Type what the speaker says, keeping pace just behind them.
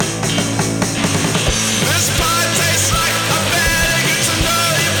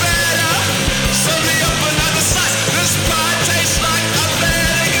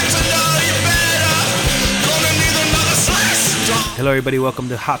Hello, everybody. Welcome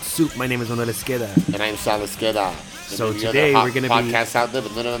to Hot Soup. My name is Manuel Esqueda. And I'm Sal Esqueda. So today we're going to be... podcasts out there,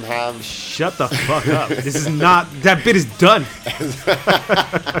 but none of them have... Shut the fuck up. This is not... That bit is done.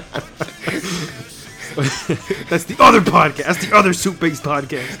 That's the other podcast. That's the other soup-based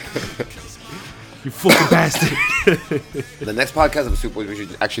podcast. You fucking bastard. The next podcast of Soup Boys, we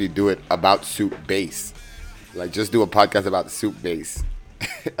should actually do it about soup base. Like, just do a podcast about soup base.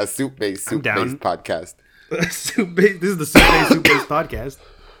 A soup-based podcast. Soup-based. This is the soup-based podcast.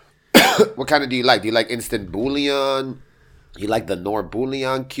 What kind of do you like? Do you like instant bouillon? You like the Nor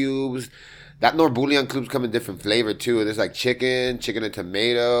bouillon cubes? That Nor bouillon cubes come in different flavor too. There's like chicken and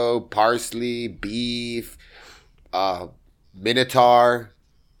tomato, parsley, beef, minotaur.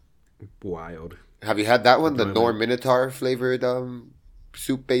 Wild. Have you had that one? The Nor minotaur flavored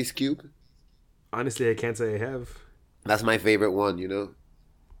soup base cube? Honestly, I can't say I have. That's my favorite one, you know?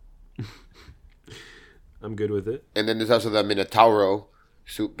 I'm good with it. And then there's also the Minotauro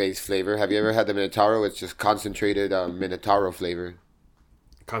soup-based flavor. Have you ever had the Minotauro? It's just concentrated Minotauro flavor.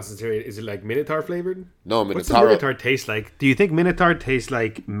 Concentrated? Is it like Minotaur flavored? No, Minotauro. What's the Minotaur taste like? Do you think Minotaur tastes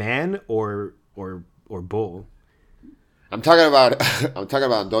like man or bull? I'm talking about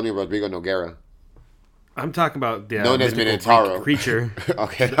Antonio Rodrigo Noguera. I'm talking about the known as Minotauro Greek creature.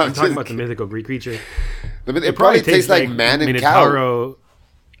 Okay, I'm talking about the mythical Greek creature. It probably tastes like man and Minotauro, cow.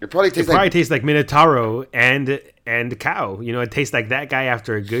 It probably tastes like Minotauro and cow. You know, it tastes like that guy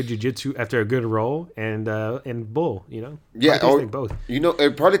after a good jiu-jitsu, after a good roll, and bull. You know, yeah, or like both. You know,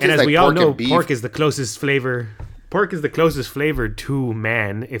 it probably tastes and as like we all pork know, and beef. pork is the closest flavor. Pork is the closest flavor to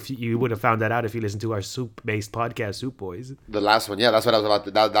man. If you would have found that out if you listened to our soup-based podcast, Soup Boys. The last one, yeah, that's what I was about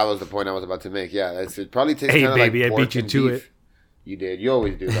to. That was the point I was about to make. Yeah, it probably tastes. Hey, kind of baby, like I pork beat you and to beef. it. You did. You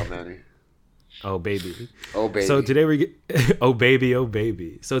always do, though, Manny. Oh baby. Oh baby. So today oh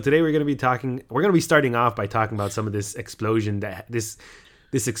baby. So today we're gonna be starting off by talking about some of this explosion that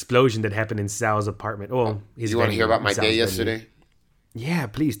happened in Sal's apartment. Oh, you want to hear about my day yesterday? Yeah,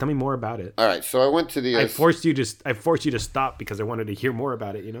 please tell me more about it. All right, so I went to the. I forced you to stop because I wanted to hear more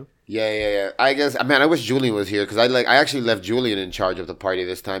about it. You know. Yeah. I guess, man, I wish Julian was here because I actually left Julian in charge of the party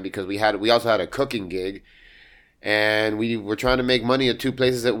this time because we also had a cooking gig. And we were trying to make money at two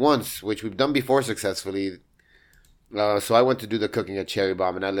places at once, which we've done before successfully. So I went to do the cooking at Cherry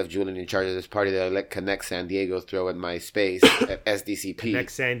Bomb, and I left Julian in charge of this party that I let Connect San Diego throw at my space at SDCP. Connect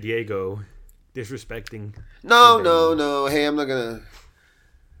San Diego, disrespecting. No. Hey, I'm not gonna.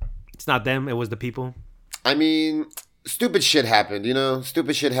 It's not them. It was the people. I mean, stupid shit happened. You know,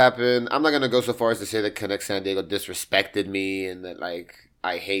 stupid shit happened. I'm not gonna go so far as to say that Connect San Diego disrespected me and that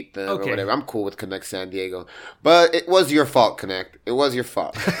I hate them or whatever. I'm cool with Connect San Diego. But it was your fault, Connect. It was your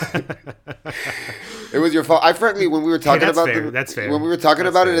fault. It was your fault. I frankly, when we were talking about that's fair. When we were talking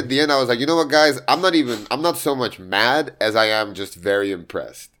about it at the end, I was like, you know what, guys? I'm not so much mad as I am just very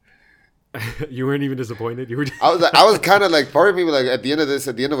impressed. You weren't even disappointed. I was kind of like, part of me like at the end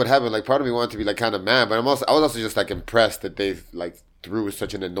of what happened, like part of me wanted to be like kind of mad, but I was also just like impressed that they like threw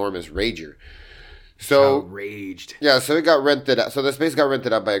such an enormous rager. So outraged. Yeah, so it got rented out. So the space got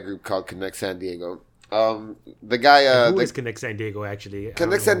rented out by a group called Connect San Diego. The guy who is Connect San Diego actually?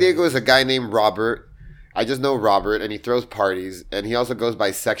 Connect San Diego is a guy named Robert. I just know Robert, and he throws parties, and he also goes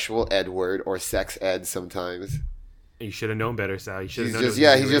by Sexual Edward or Sex Ed sometimes. You should have known better, Sal. You should have known.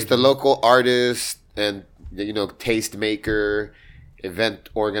 He's just a local artist and taste maker, event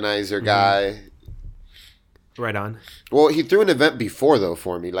organizer guy. Right on. Well, he threw an event before, though,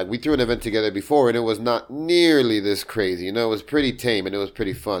 for me. Like, we threw an event together before, and it was not nearly this crazy. You know, it was pretty tame, and it was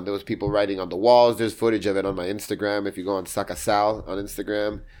pretty fun. There was people writing on the walls. There's footage of it on my Instagram. If you go on Saka Sal on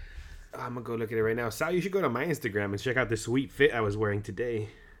Instagram. I'm going to go look at it right now. Sal, you should go to my Instagram and check out the sweet fit I was wearing today.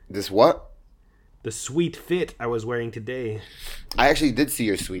 This what? The sweet fit I was wearing today. I actually did see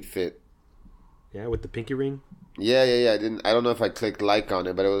your sweet fit. Yeah, with the pinky ring? Yeah. I don't know if I clicked like on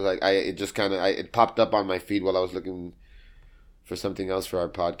it, but it was like it popped up on my feed while I was looking for something else for our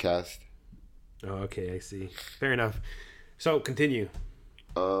podcast. Oh, okay, I see. Fair enough. So continue.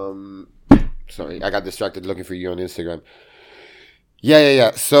 Sorry, I got distracted looking for you on Instagram.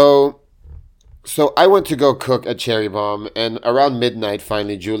 Yeah. So I went to go cook at Cherry Bomb, and around midnight,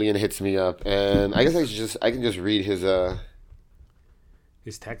 finally, Julian hits me up, and I guess I can just read his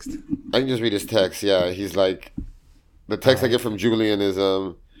text. I can just read his text. Yeah, he's like, the text I get from Julian is,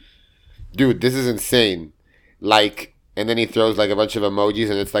 dude, this is insane. Like, and then he throws like a bunch of emojis,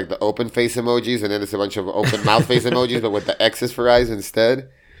 and it's like the open face emojis, and then it's a bunch of open mouth face emojis, but with the X's for eyes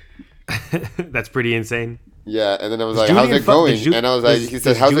instead. That's pretty insane. Yeah, and then I was like, how's it going? And I was like, he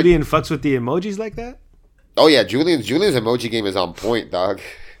said, how's Julian fucks with the emojis like that? Oh yeah, Julian's emoji game is on point, dog.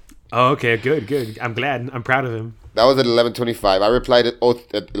 Oh, okay, good. I'm glad. I'm proud of him. That was at 11:25. I replied at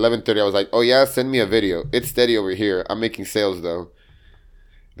 11:30. I was like, "Oh yeah, send me a video. It's steady over here. I'm making sales though."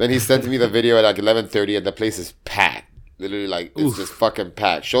 Then he sent me the video at like 11:30, and the place is packed. Literally, like it's just fucking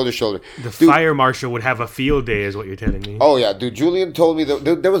packed, shoulder to shoulder. The fire marshal would have a field day, is what you're telling me. Oh yeah, dude. Julian told me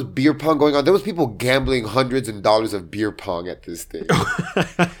that there was beer pong going on. There was people gambling hundreds of dollars of beer pong at this thing.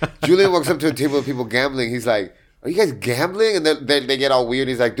 Julian walks up to a table of people gambling. He's like, "Are you guys gambling?" And then they get all weird.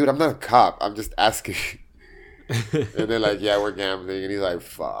 He's like, "Dude, I'm not a cop. I'm just asking." And they're like, "Yeah, we're gambling." And he's like,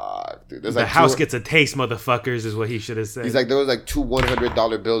 "Fuck, dude." There's the like house gets a taste, motherfuckers, is what he should have said. He's like, "There was like two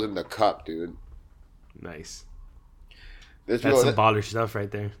 $100 bills in the cup, dude." Nice. That's some baller stuff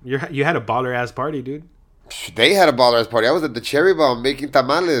right there. You had a baller ass party, dude. They had a baller ass party. I was at the Cherry Bomb making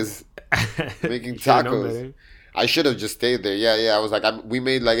tamales, making tacos. I should have just stayed there. Yeah. I was like, we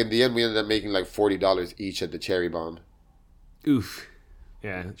made like in the end we ended up making like $40 each at the Cherry Bomb. Oof.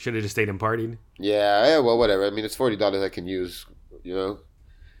 Yeah, should have just stayed and partied. Yeah. Well, whatever. I mean, it's $40 I can use. You know.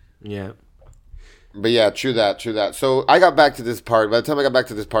 Yeah. But yeah, true that. So I got back to this party. By the time I got back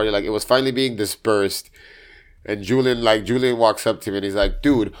to this party, like it was finally being dispersed. And Julian walks up to me and he's like,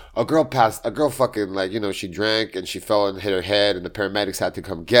 "Dude, a girl fucking, like, you know, she drank and she fell and hit her head and the paramedics had to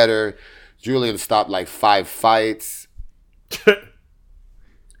come get her. Julian stopped like 5 fights."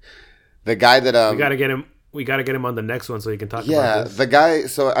 The guy that we gotta get him on the next one so he can talk about yeah, this. the guy,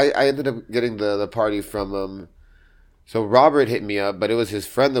 so I ended up getting the party from so Robert hit me up, but it was his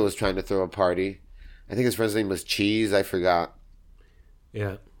friend that was trying to throw a party. I think his friend's name was Cheese, I forgot.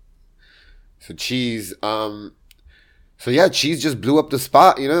 Yeah. So Cheese, Cheese just blew up the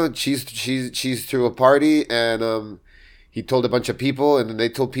spot, you know. Cheese threw a party, and he told a bunch of people, and then they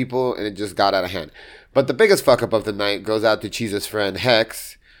told people, and it just got out of hand. But the biggest fuck up of the night goes out to Cheese's friend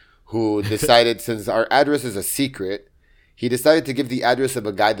Hex, who decided, since our address is a secret, he decided to give the address of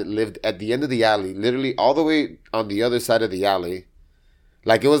a guy that lived at the end of the alley, literally all the way on the other side of the alley.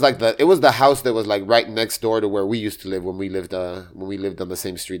 Like it was the house that was like right next door to where we used to live when we lived on the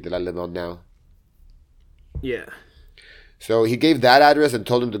same street that I live on now. Yeah. So he gave that address and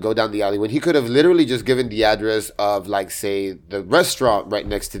told him to go down the alley when he could have literally just given the address of, like, say, the restaurant right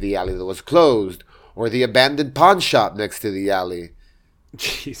next to the alley that was closed, or the abandoned pawn shop next to the alley.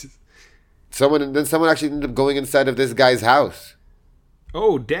 Jesus. Someone actually ended up going inside of this guy's house.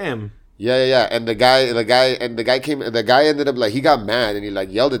 Oh, damn. Yeah. And the guy ended up, like, he got mad and he,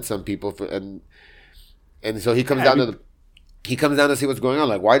 like, yelled at some people and so he comes down to see what's going on.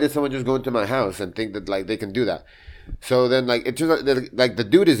 Like, why did someone just go into my house and think that, like, they can do that? So then, like, it turns out that, like, the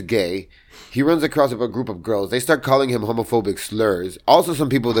dude is gay. He runs across a group of girls. They start calling him homophobic slurs. Also, some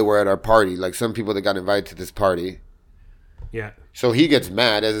people that were at our party, like some people that got invited to this party. Yeah. So he gets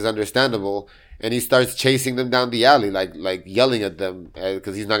mad, as is understandable, and he starts chasing them down the alley, like yelling at them,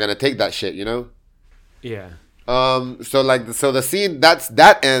 because he's not gonna take that shit, you know. Yeah. So the scene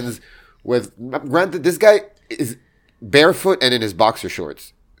that ends with, granted, this guy is barefoot and in his boxer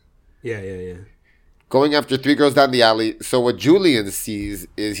shorts. Yeah. Going after 3 girls down the alley. So what Julian sees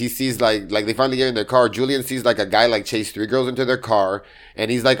is he sees like they finally get in their car. Julian sees like a guy like chase 3 girls into their car,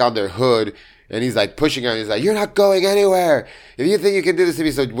 and he's like on their hood, and he's like pushing her. And he's like, "You're not going anywhere. If you think you can do this to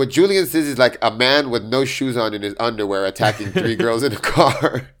me." So what Julian sees is like a man with no shoes on in his underwear attacking 3 girls in a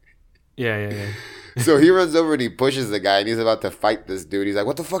car. Yeah. So he runs over and he pushes the guy, and he's about to fight this dude. He's like,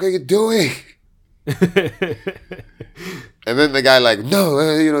 "What the fuck are you doing?" And then the guy like, "No,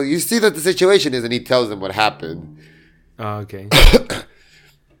 you see that the situation is," and he tells him what happened. Oh, okay.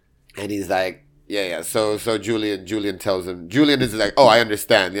 And he's like, yeah. So Julian tells him. Julian is like, "Oh, I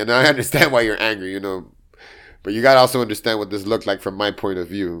understand. I understand why you're angry. But you gotta also understand what this looked like from my point of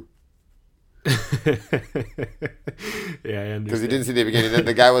view." Yeah, I understand. Because he didn't see the beginning. Then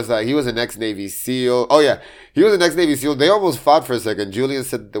the guy was like, he was an ex-Navy SEAL. Oh yeah, he was an ex-Navy SEAL. They almost fought for a second. Julian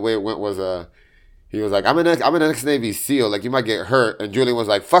said the way it went was he was like, I'm an ex-Navy SEAL. Like, you might get hurt. And Julian was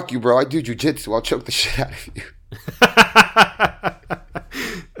like, "Fuck you, bro. I do jujitsu. I'll choke the shit out of you."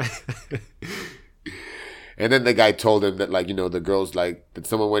 And then the guy told him that, like, the girls, like, that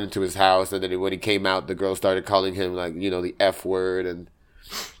someone went into his house. And then when he came out, the girls started calling him, like, the F word. And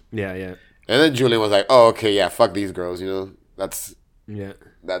yeah. And then Julian was like, "Oh, okay, yeah, fuck these girls. That's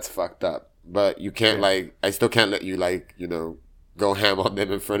fucked up. But you can't, like, I still can't let you, like, go ham on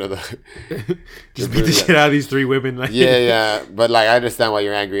them in front of the..." Just beat the shit out of these 3 women. Like. Yeah. But, like, I understand why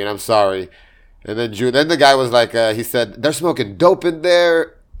you're angry, and I'm sorry. And then the guy was like, he said, "They're smoking dope in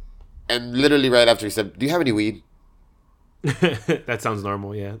there." And literally right after he said, "Do you have any weed?" That sounds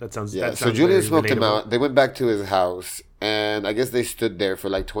normal, yeah. That sounds So Julian smoked him out. They went back to his house, and I guess they stood there for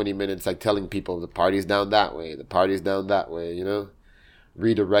like 20 minutes, like telling people the party's down that way,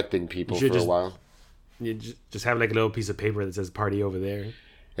 redirecting people for a while. You just have like a little piece of paper that says "party over there."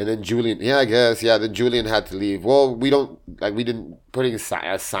 And then Julian, yeah, I guess, yeah. Then Julian had to leave. Well, we didn't putting a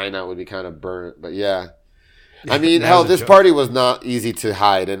sign out would be kind of burnt, but yeah. I mean, hell, this party was not easy to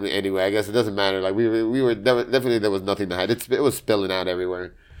hide. And anyway, I guess it doesn't matter. Like we were definitely there was nothing to hide. It was spilling out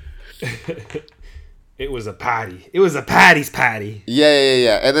everywhere. It was a party. It was a Patty's party.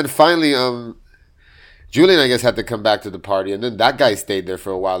 Yeah. And then finally, Julian, I guess, had to come back to the party, and then that guy stayed there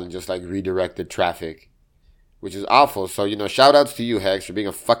for a while and just like redirected traffic, which is awful. So shout outs to you, Hex, for being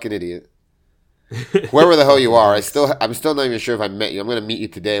a fucking idiot. Whoever the hell you are, I'm still not even sure if I met you. I'm gonna meet you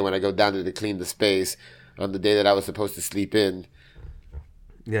today when I go down there to clean the space on the day that I was supposed to sleep in.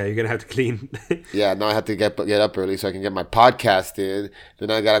 Yeah, you're gonna have to clean. Yeah, now I have to get up early so I can get my podcast in. Then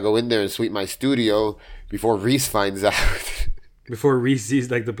I gotta go in there and sweep my studio before Reese finds out. Before Reese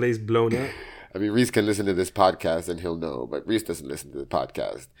sees like the place blown up. I mean, Reese can listen to this podcast and he'll know, but Reese doesn't listen to the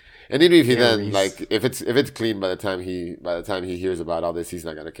podcast. And even if he Reese. Like if it's clean by the time he hears about all this, he's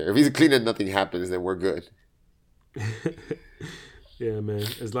not gonna care. If he's clean and nothing happens, then we're good. Yeah, man.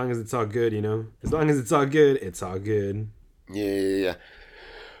 As long as it's all good, As long as it's all good, it's all good. Yeah.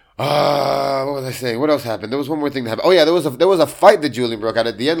 What was I saying? What else happened? There was one more thing that happened. Oh yeah, there was a fight that Julian broke out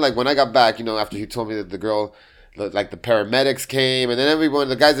at the end. Like when I got back, after he told me that the girl, like the paramedics came, and then everyone,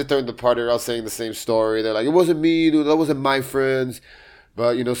 the guys that turned the party, are all saying the same story. They're like, it wasn't me, dude. That wasn't my friends,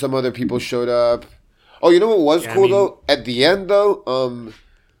 but some other people showed up. Oh, you know what was cool though? At the end though,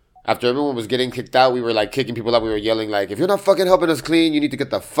 after everyone was getting kicked out, we were like kicking people out. We were yelling like, if you're not fucking helping us clean, you need to get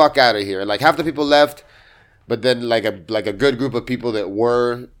the fuck out of here. And like half the people left. But then, like a good group of people that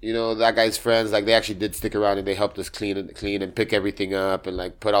were, that guy's friends, like they actually did stick around and they helped us clean and pick everything up and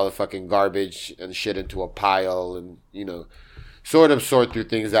like put all the fucking garbage and shit into a pile and sort through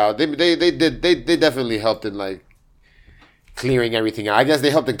things out. They definitely helped in like clearing everything out. I guess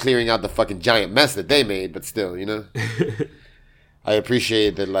they helped in clearing out the fucking giant mess that they made, but still, I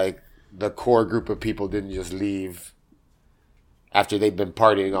appreciate that like the core group of people didn't just leave after they'd been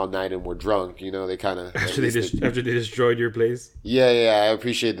partying all night and were drunk, they kind of after they destroyed your place. Yeah, I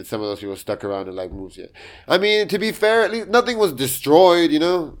appreciate that some of those people stuck around and like moved. Yeah, I mean, to be fair, at least nothing was destroyed.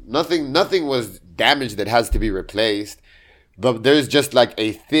 Nothing was damaged that has to be replaced. But there's just like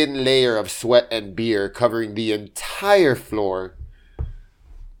a thin layer of sweat and beer covering the entire floor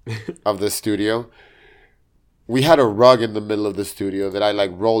of the studio. We had a rug in the middle of the studio that I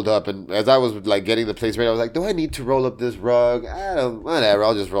like rolled up, and as I was like getting the place ready, I was like, "Do I need to roll up this rug? Whatever.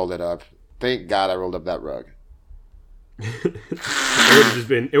 I'll just roll it up." Thank God I rolled up that rug. It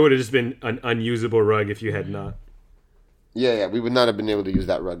would have just been an unusable rug if you had not. Yeah, we would not have been able to use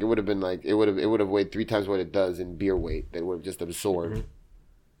that rug. It would have been like it would have weighed 3 times what it does in beer weight. That would have just absorbed.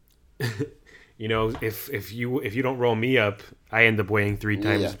 If you don't roll me up, I end up weighing 3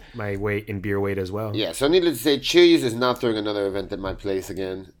 times my weight in beer weight as well. Yeah, so needless to say, Cheese is not throwing another event at my place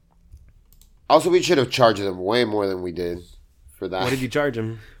again. Also, we should have charged them way more than we did for that. What did you charge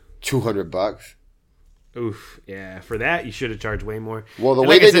them? $200. Oof, yeah. For that, you should have charged way more. Well, the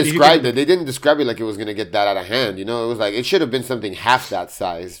way they described it, they didn't describe it like it was going to get that out of hand. It was like, it should have been something half that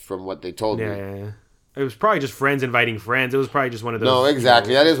size from what they told me. Yeah. It was probably just friends inviting friends. It was probably just one of those. No,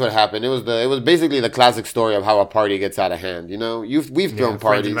 exactly. That is what happened. It was basically the classic story of how a party gets out of hand. We've thrown parties.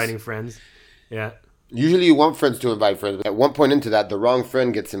 Friends inviting friends. Yeah. Usually you want friends to invite friends. But at one point into that, the wrong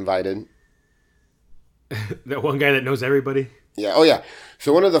friend gets invited. That one guy that knows everybody. Yeah. Oh, yeah.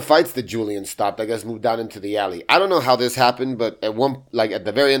 So one of the fights that Julian stopped, I guess, moved down into the alley. I don't know how this happened, but at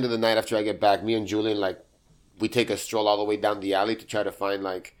the very end of the night after I get back, me and Julian, we take a stroll all the way down the alley to try to find,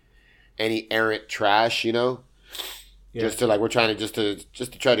 any errant trash, Yeah. Just to we're trying to just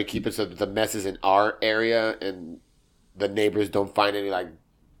to try to keep it so that the mess is in our area and the neighbors don't find any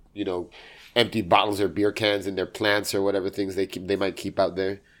empty bottles or beer cans in their plants or whatever things they might keep out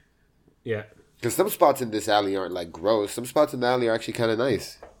there. Yeah. Because some spots in this alley aren't gross. Some spots in the alley are actually kind of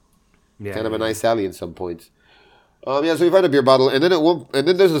nice. Yeah. Kind of a nice alley in some points. So we find a beer bottle, and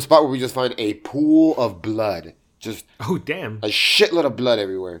then there's a spot where we just find a pool of blood. Just damn, a shitload of blood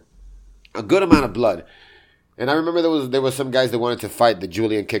everywhere. A good amount of blood. And I remember there was some guys that wanted to fight that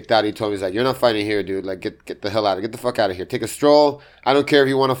Julian kicked out. He told me, he's like, "You're not fighting here, dude. Get the hell out. Get the fuck out of here. Take a stroll. I don't care if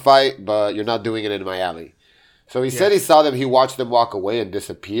you want to fight, but you're not doing it in my alley." So he said he saw them. He watched them walk away and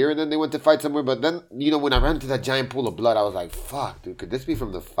disappear, and then they went to fight somewhere. But then, when I ran into that giant pool of blood, I was like, "Fuck, dude. Could this be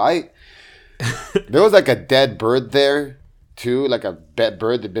from the fight?" There was a dead bird there too, a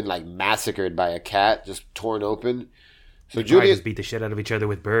bird that'd been massacred by a cat, just torn open. So Julian just beat the shit out of each other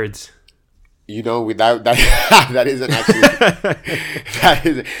with birds. You know, without that, that isn't actually. That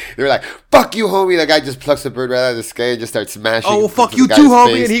is. They're like, "Fuck you, homie!" The guy just plucks a bird right out of the sky and just starts smashing. Oh, fuck you too,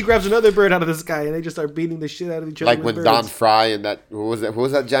 homie! And he grabs another bird out of the sky, and they just start beating the shit out of each other. Like when Don Fry and that what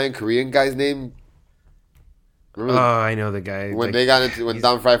was that giant Korean guy's name? Remember I know the guy. when they got into when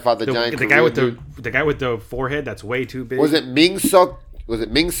Don Fry fought the giant the Korean guy with dude? the guy with the forehead that's way too big. Was it Ming Sok? Was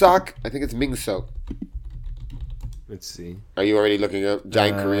it Ming Sok? I think it's Ming Sok. Let's see. Are you already looking up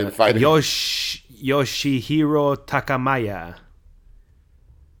giant Korean fighter? Yoshihiro Takamaya.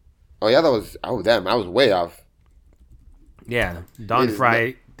 Oh yeah, that was. Oh damn, I was way off. Yeah, Don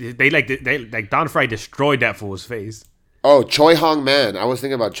Fry. They Don Fry destroyed that fool's face. Oh, Choi Hong Man. I was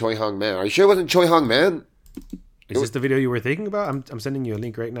thinking about Choi Hong Man. Are you sure it wasn't Choi Hong Man? Is this the video you were thinking about? I'm sending you a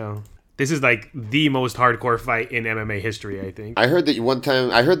link right now. This is like the most hardcore fight in MMA history, I think. I heard that one time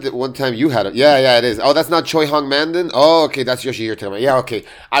you had it. Yeah, it is. Oh, that's not Choi Hong Man then? Oh, okay, that's Yoshihiro Takamaya. Yeah, okay.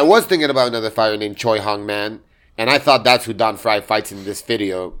 I was thinking about another fighter named Choi Hong Man, and I thought that's who Don Fry fights in this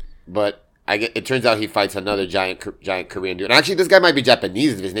video, but it turns out he fights another giant Korean dude. And actually, this guy might be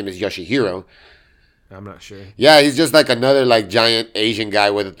Japanese if his name is Yoshihiro. I'm not sure. Yeah, he's just like another like giant Asian guy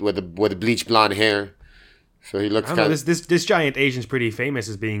with bleach blonde hair. So he looks kind of... This giant Asian's pretty famous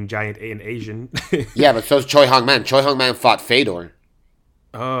as being giant and Asian. Yeah, but so's Choi Hong Man. Choi Hong Man fought Fedor.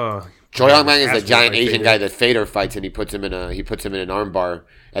 Oh. Choi Hong Man is the giant Asian guy that Fedor fights, and he puts him in an armbar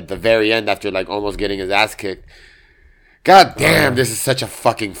at the very end after like almost getting his ass kicked. God damn, this is such a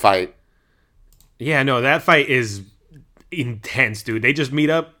fucking fight. Yeah, no, that fight is intense, dude. They just meet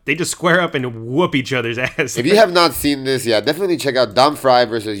up, they just square up and whoop each other's ass. If you have not seen this, yeah, definitely check out Don Fry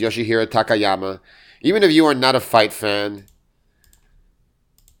versus Yoshihiro Takayama. Even if you are not a fight fan,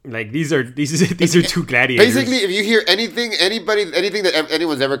 like these are two gladiators. Basically, if you hear anything that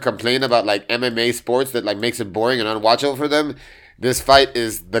anyone's ever complained about, like MMA sports that like makes it boring and unwatchable for them, this fight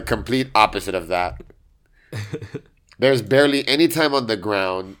is the complete opposite of that. There's barely any time on the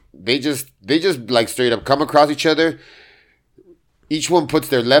ground. They just like straight up come across each other. Each one puts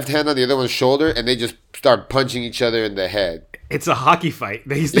their left hand on the other one's shoulder, and they just start punching each other in the head. It's a hockey fight.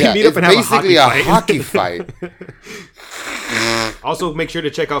 They meet up and have a hockey fight. Basically a hockey fight. Also, make sure to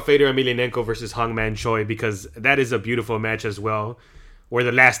check out Fedor Emelianenko versus Hongman Choi, because that is a beautiful match as well, where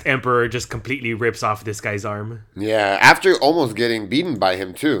the last emperor just completely rips off this guy's arm. Yeah, after almost getting beaten by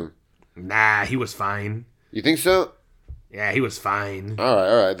him too. Nah, he was fine. You think so? Yeah, he was fine. All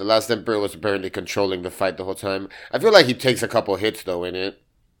right. The last emperor was apparently controlling the fight the whole time. I feel like he takes a couple hits though in it.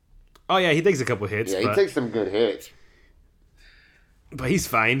 Oh yeah, he takes a couple hits. Yeah, he takes some good hits. But he's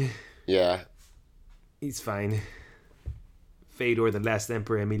fine. Yeah. He's fine. Fedor, the last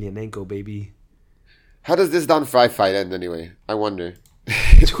emperor, Emelianenko, baby. How does this Don Fry fight end anyway? I wonder.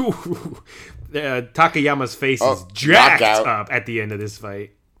 Takayama's face is jacked up at the end of this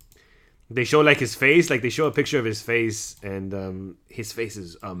fight. They show like his face, like they show a picture of his face, and his face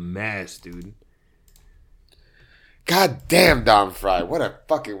is a mess, dude. God damn, Don Fry. What a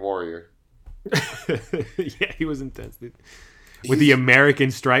fucking warrior. Yeah, he was intense, dude. With the American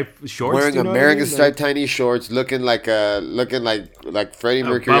stripe shorts, wearing American stripe tiny shorts, looking like Freddie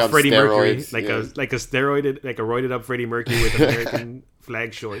Mercury on Freddie steroids, Mercury, like a roided up Freddie Mercury with American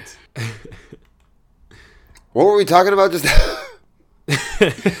flag shorts. What were we talking about just?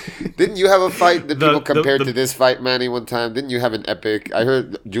 Didn't you have a fight that people compared to this fight, Manny? One time, didn't you have an epic? I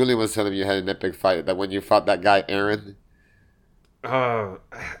heard Julian was telling me you had an epic fight that when you fought that guy Aaron. I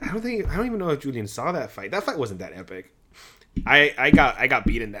don't even know if Julian saw that fight. That fight wasn't that epic. I got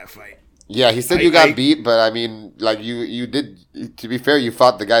beat in that fight. Yeah, he said you got beat, but I mean, like you did. To be fair, you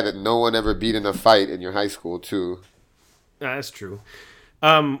fought the guy that no one ever beat in a fight in your high school too. That's true.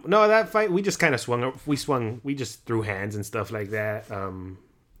 No, that fight we just kind of swung. We just threw hands and stuff like that.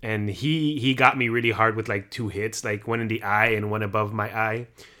 And he got me really hard with like 2 hits, like one in the eye and one above my eye.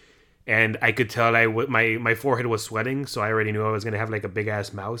 And I could tell my forehead was sweating, so I already knew I was gonna have like a big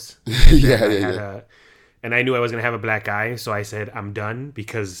ass mouse. And I knew I was going to have a black eye, so I said, I'm done,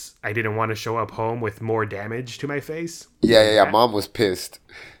 because I didn't want to show up home with more damage to my face. Yeah. Mom was pissed.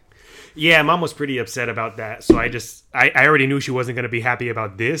 Yeah, Mom was pretty upset about that, so I already knew she wasn't going to be happy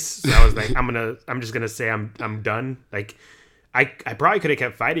about this, so I was like, I'm just going to say I'm done. Like, I probably could have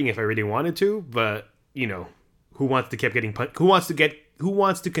kept fighting if I really wanted to, but, you know, who wants to keep getting punched? Who wants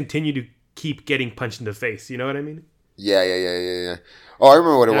to continue to keep getting punched in the face, you know what I mean? Yeah. Oh, I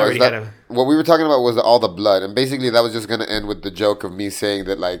remember what it was. What we were talking about was all the blood. And basically that was just going to end with the joke of me saying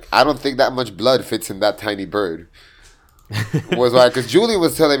that, like, I don't think that much blood fits in that tiny bird. Was why, because Julie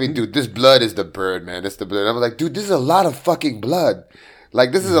was telling me, dude, this blood is the bird, man. It's the blood. And I was like, dude, this is a lot of fucking blood.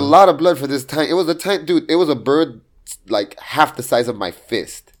 Like, this is a lot of blood for this tiny. It was a bird, like, half the size of my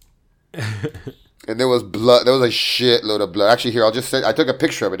fist. And there was blood. There was a shitload of blood. Actually, here I'll just say I took a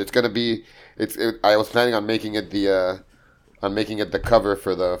picture of it. It's gonna be. I was planning on making it the cover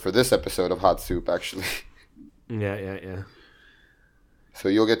for this episode of Hot Soup. Actually. Yeah. So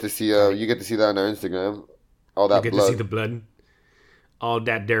you'll get to see you get to see that on our Instagram. All that You get blood. to see the blood. All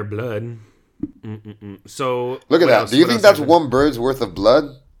that there blood. So Look at what that. else? Do you What think else that's happened? one bird's worth of blood?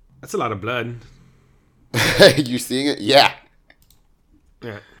 That's a lot of blood. You seeing it? Yeah.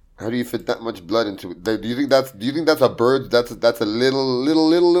 Yeah. How do you fit that much blood into it? Do you think that's a bird? That's a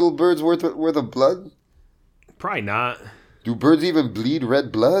little bird's worth of blood? Probably not. Do birds even bleed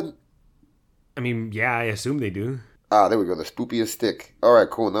red blood? I mean, yeah, I assume they do. Ah, there we go. The spoopiest stick. All right,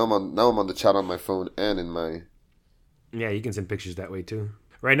 cool. Now I'm on the chat on my phone and in my. Yeah, you can send pictures that way too.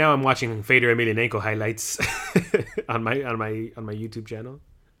 Right now, I'm watching Fedor Emelianenko highlights on my YouTube channel.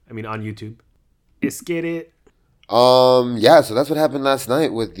 I mean, on YouTube. Let's get it. Yeah. So that's what happened last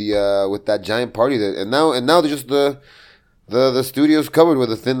night with the with that giant party and now just the studio's covered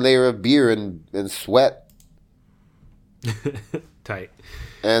with a thin layer of beer and sweat. Tight.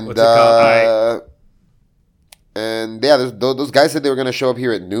 And What's it called? and yeah, those guys said they were gonna show up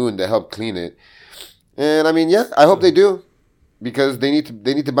here at noon to help clean it. And I mean, yeah, I hope they do, because they need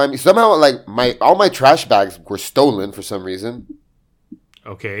to buy me somehow. Like all my trash bags were stolen for some reason.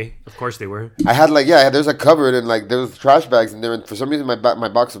 Okay, of course they were. I had there's a cupboard and there was trash bags in there, and for some reason my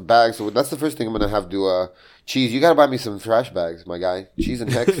box of bags. So that's the first thing I'm gonna have to. Cheese, you gotta buy me some trash bags, my guy. Cheese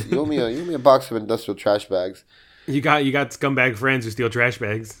and Hex, you owe me a box of industrial trash bags. You got scumbag friends who steal trash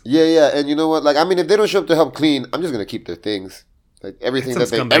bags. Yeah, and you know what? Like, I mean, if they don't show up to help clean, I'm just gonna keep their things. Like everything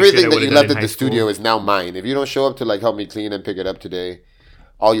That's some scumbag shit I everything that would've you done left in at the high school. studio is now mine. If you don't show up to help me clean and pick it up today,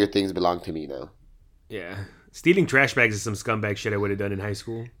 all your things belong to me now. Yeah, stealing trash bags is some scumbag shit I would have done in high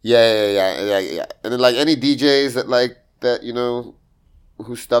school. Yeah. And then any DJs that you know,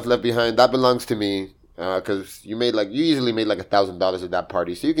 whose stuff left behind, that belongs to me. Because you easily made $1,000 at that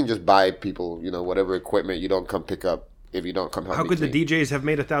party, so you can just buy people, you know, whatever equipment you don't come pick up if you don't come help. How me could clean. the DJs have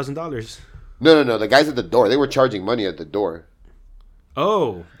made $1,000? No. The guys at the door, they were charging money at the door.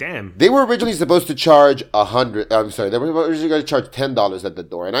 Oh, damn. They were originally supposed to charge $100. I'm sorry, they were originally going to charge $10 at the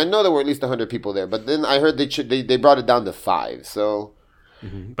door, and I know there were at least 100 people there. But then I heard they brought it down to $5. So,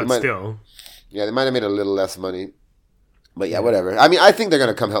 But still, yeah, they might have made a little less money. But yeah, whatever. I mean, I think they're going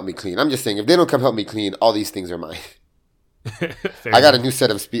to come help me clean. I'm just saying, if they don't come help me clean, all these things are mine. fair I got a enough. new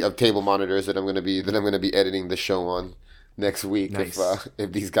set of table monitors that I'm going to be editing the show on next week. Nice.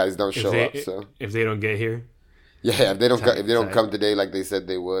 If these guys don't show up. So if they don't get here. yeah, if they don't Tight. come today like they said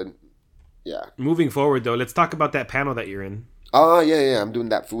they would. Yeah. Moving forward, though, let's talk about that panel that you're in. Oh yeah. I'm doing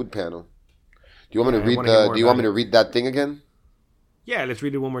that food panel. Do you want me to I read wanna hear more Do you want about me to read that thing again? Yeah, let's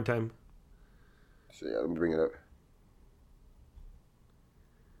read it one more time. So yeah, let me bring it up.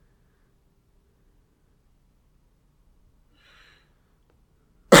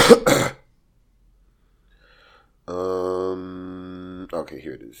 Okay,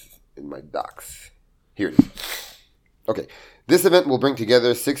 here it is in my docs. Here it is. Okay, this event will bring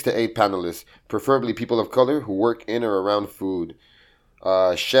together 6 to 8 panelists, preferably people of color who work in or around food,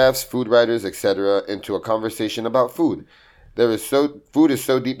 chefs, food writers, etc., into a conversation about food. Food is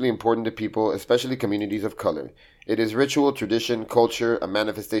so deeply important to people, especially communities of color. It is ritual, tradition, culture, a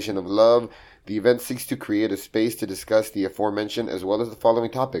manifestation of love. The event seeks to create a space to discuss the aforementioned as well as the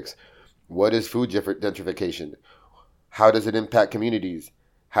following topics. What is food gentrification? How does it impact communities?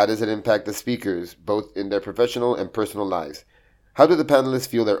 How does it impact the speakers, both in their professional and personal lives? How do the panelists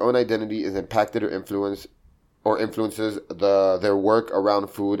feel their own identity is impacted or influences their work around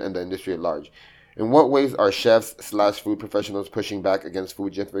food and the industry at large? In what ways are chefs/food professionals pushing back against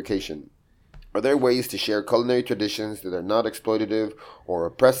food gentrification? Are there ways to share culinary traditions that are not exploitative or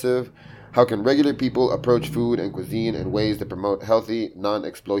oppressive? How can regular people approach food and cuisine in ways that promote healthy,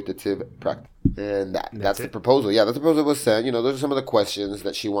 non-exploitative practice? And that's the proposal. Yeah, that's the proposal was sent. You know, those are some of the questions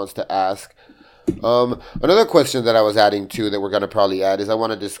that she wants to ask. Another question that I was adding to that we're going to probably add is I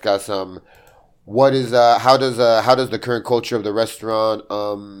want to discuss how does the current culture of the restaurant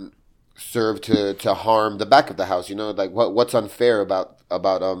serve to harm the back of the house? You know, like what's unfair about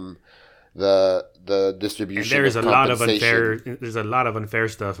the distribution. And there's of a lot of compensation. there's a lot of unfair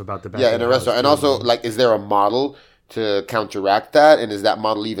stuff about the back Yeah, of in the a restaurant, and house, too. also is there a model to counteract that? And is that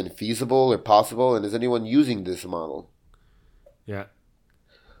model even feasible or possible? And is anyone using this model? Yeah.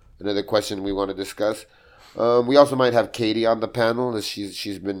 Another question we want to discuss. We also might have Katie on the panel, as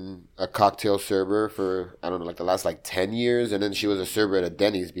she's been a cocktail server for I don't know, the last 10 years, and then she was a server at a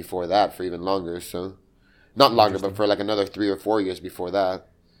Denny's before that for even longer. So, not longer, but for another 3 or 4 years before that.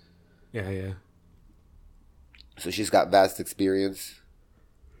 Yeah. So she's got vast experience.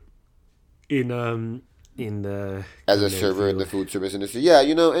 in the as a culinary server in the field. food service industry. Yeah,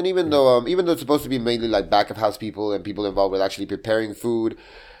 and even though it's supposed to be mainly like back of house people and people involved with actually preparing food,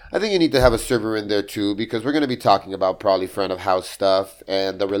 I think you need to have a server in there too, because we're going to be talking about probably front of house stuff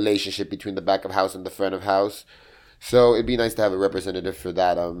and the relationship between the back of house and the front of house. So it'd be nice to have a representative for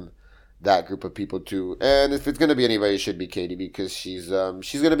that group of people too. And if it's going to be anybody, it should be Katie, because she's going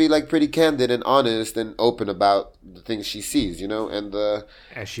to be like pretty candid and honest and open about the things she sees,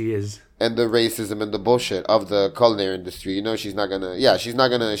 As she is. and the racism and the bullshit of the culinary industry. She's not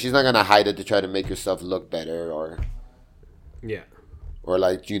gonna hide it to try to make herself look better, Yeah. or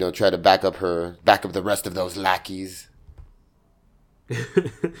like try to back up the rest of those lackeys.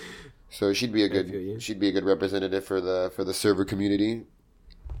 So she'd be a feel you. good representative for the server community,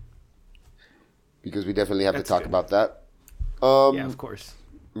 because we definitely have That's to talk good. about that. Yeah, of course.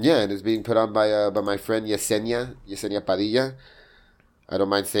 Yeah, and it's being put on by my friend Yesenia Padilla. I don't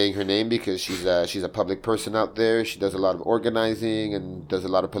mind saying her name because she's a public person out there. She does a lot of organizing and does a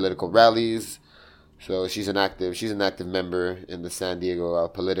lot of political rallies. So she's an active member in the San Diego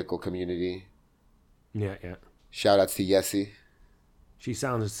political community. Yeah, yeah. Shout outs to Yessie. She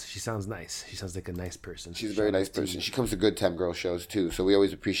sounds nice. She sounds like a nice person. She's a very nice person. She comes to Good Time Girl shows too, so we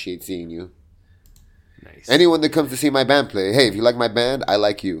always appreciate seeing you. Nice. Anyone that comes to see my band play, hey, if you like my band, I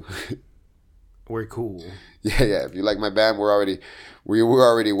like you. We're cool. Yeah. If you like my band, we're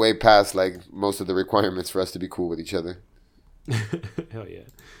already way past like most of the requirements for us to be cool with each other. Hell yeah.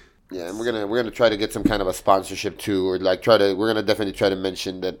 Yeah, and we're gonna try to get some kind of a sponsorship too, or like we're gonna definitely try to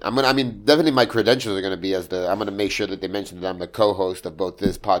mention that definitely my credentials are gonna be I'm gonna make sure that they mention that I'm the co-host of both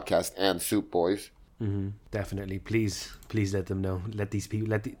this podcast and Soup Boys. Mm-hmm. Definitely. Please let them know. Let these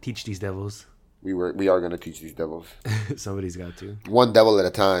people teach these devils. We are gonna teach these devils Somebody's got to. one devil at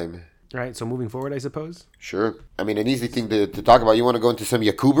a time. All right. So moving forward, I suppose. Sure. An easy thing to talk about. You want to go into some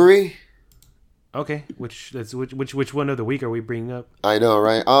Yakubery? Okay. Which one of the week are we bringing up? I know,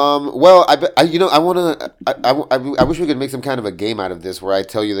 right? Well, I wish we could make some kind of a game out of this, where I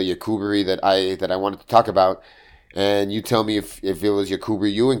tell you the Yakubery that I wanted to talk about, and you tell me if it was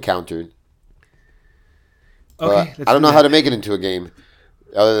Yakubery you encountered. Okay. I don't know how to make it into a game,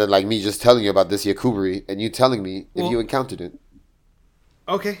 other than like me just telling you about this Yakubery and you telling me if you encountered it.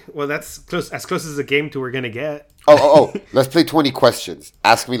 Okay. Well, that's as close as a game to we're gonna get. Oh! Let's play 20 questions.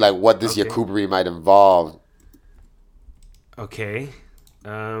 Ask me like what this Okay. Yakubery might involve. Okay.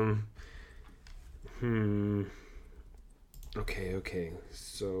 Okay.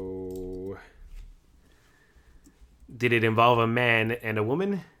 So, did it involve a man and a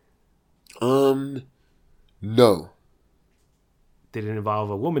woman? No. Did it involve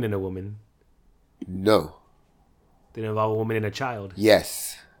a woman and a woman? No. Did it involve a woman and a child?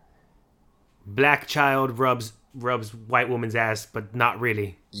 Yes. Black child rubs white woman's ass, but not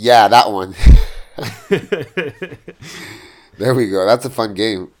really. Yeah, that one. There we go. That's a fun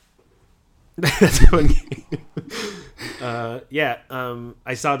game. That's a fun game.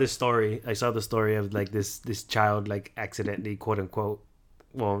 I saw this story. I saw the story of like this child like accidentally, quote unquote,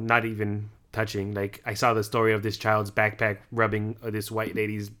 well, not even touching. Like I saw the story of this child's backpack rubbing this white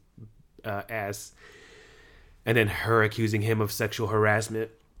lady's ass, and then her accusing him of sexual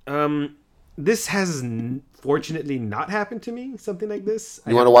harassment. This has fortunately not happened to me. Something like this.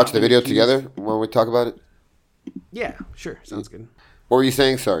 You want to watch the video together when we talk about it? Yeah, sure. Sounds good. What were you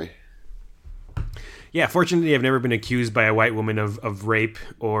saying? Sorry. Yeah, fortunately, I've never been accused by a white woman of rape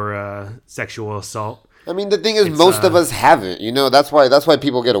or sexual assault. I mean, the thing is, most of us haven't. That's why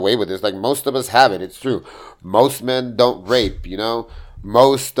people get away with this. Like, most of us haven't. It's true. Most men don't rape.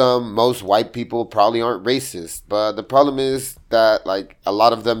 Most white people probably aren't racist. But the problem is that like a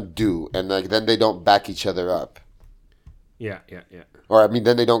lot of them do, and like then they don't back each other up. Yeah. Or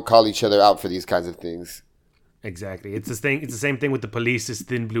then they don't call each other out for these kinds of things. Exactly. It's the same thing with the police's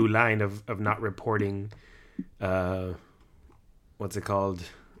thin blue line of not reporting. What's it called?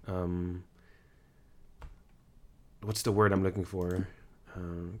 What's the word I'm looking for?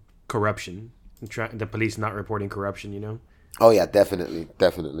 Corruption. The police not reporting corruption. Oh yeah, definitely.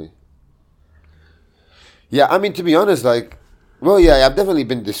 Yeah, to be honest, like, well, yeah, I've definitely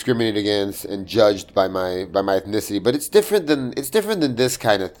been discriminated against and judged by my ethnicity, but it's different than this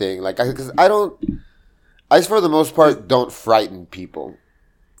kind of thing. Like, because I for the most part don't frighten people.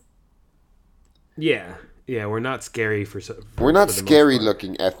 Yeah, we're not scary we're not scary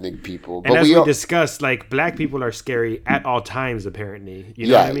looking ethnic people, and as we discussed, like black people are scary at all times. Apparently, you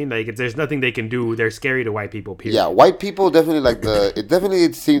know what I mean. Like, there's nothing they can do. They're scary to white people. Period. Yeah, white people definitely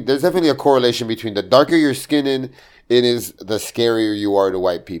there's definitely a correlation between the darker your skin it is the scarier you are to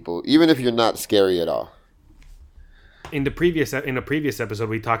white people, even if you're not scary at all. in a previous episode,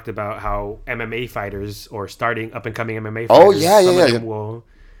 we talked about how MMA fighters or starting up and coming MMA fighters. Oh yeah, some yeah, of yeah. them will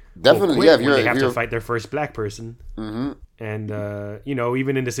Definitely, quit yeah. when they have to fight their first black person. Mm-hmm. And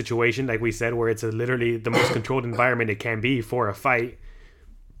even in the situation like we said, where it's literally the most controlled environment it can be for a fight,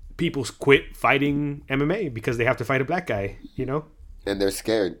 people quit fighting MMA because they have to fight a black guy. And they're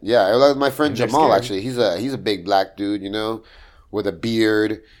scared. Yeah, like my friend Jamal. scared. Actually, he's a big black dude, with a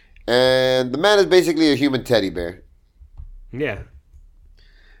beard, and the man is basically a human teddy bear. Yeah.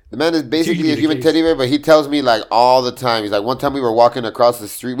 The man is basically usually a the human case. teddy bear, but he tells me like all the time. He's like, one time we were walking across the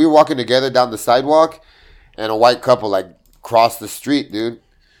street. We were walking together down the sidewalk, and a white couple like crossed the street, dude.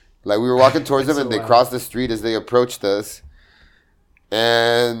 Like we were walking towards them, That's and so they wild. crossed the street as they approached us.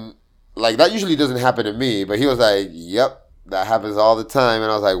 And like that usually doesn't happen to me, but he was like, "Yep, that happens all the time."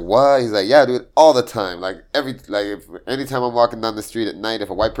 And I was like, "What?" He's like, "Yeah, dude, all the time. Like anytime I'm walking down the street at night, if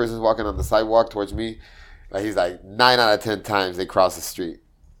a white person's walking on the sidewalk towards me, like he's like 9 out of 10 times they cross the street."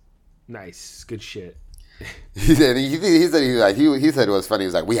 Nice, good shit. He said he said it was funny. He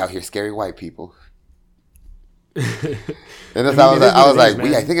was like, "We out here scaring white people." And that's how I was like,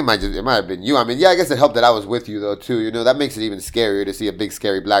 I think it might have been you. I mean, yeah, I guess it helped that I was with you though too. That makes it even scarier to see a big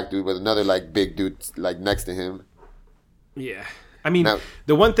scary black dude with another like big dude like next to him. Yeah. I mean, Now-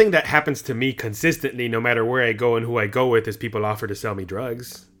 the one thing that happens to me consistently, no matter where I go and who I go with, is people offer to sell me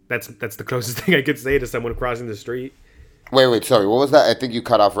drugs. That's the closest thing I could say to someone crossing the street. Wait, sorry, what was that? I think you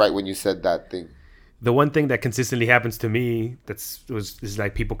cut off right when you said that thing. The one thing that consistently happens to me is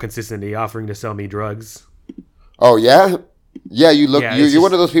like people consistently offering to sell me drugs. Oh yeah, yeah. You look. Yeah, you're it's one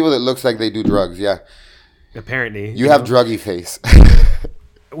just- of those people that looks like they do drugs. Yeah, Apparently, you have druggy face.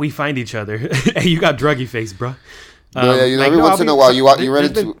 we find each other. Hey, you got druggy face, bro. No, yeah, every once in a while you run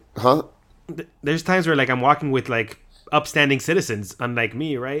into, huh? There's times where like I'm walking with like upstanding citizens, unlike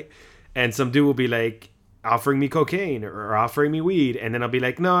me, right? And some dude will be like offering me cocaine or offering me weed, and then I'll be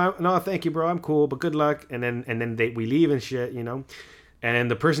like, no, thank you, bro, I'm cool, but good luck. And then we leave and shit, And then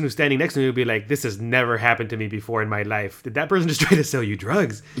the person who's standing next to me will be like, this has never happened to me before in my life. Did that person just try to sell you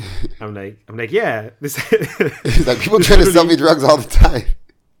drugs? I'm like, yeah. This Like people try to sell me drugs all the time.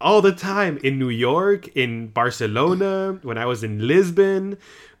 all the time in New York, in Barcelona, when I was in Lisbon,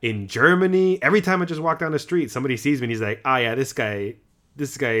 in Germany. Every time I just walk down the street, somebody sees me and he's like, "Ah, yeah, this guy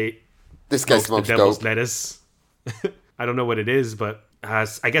This guy smokes smokes the devil's dope. lettuce." I don't know what it is, but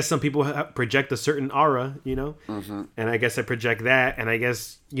I guess some people project a certain aura, Mm-hmm. and I guess I project that, and I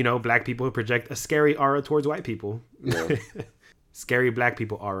guess black people project a scary aura towards white people. Yeah. Scary black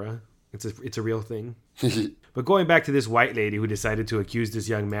people aura. It's a real thing. But going back to this white lady who decided to accuse this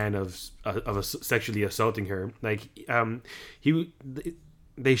young man of sexually assaulting her, like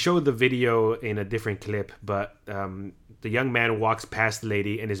they showed the video in a different clip, but the young man walks past the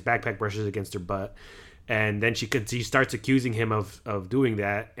lady and his backpack brushes against her butt, and then she starts accusing him of doing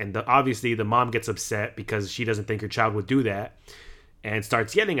that, and obviously the mom gets upset because she doesn't think her child would do that, and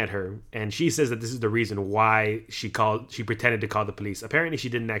starts yelling at her. And she says that this is the reason why she pretended to call the police. Apparently she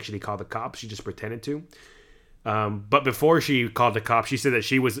didn't actually call the cops, she just pretended to. But before she called the cops, she said that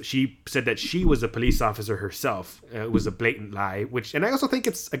she was a police officer herself. It was a blatant lie, and I also think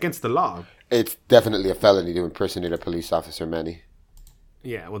it's against the law. It's definitely a felony to impersonate a police officer, Manny.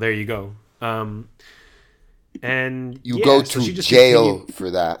 Yeah, well, there you go. And You go to jail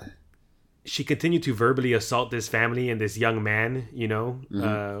for that. She continued to verbally assault this family and this young man,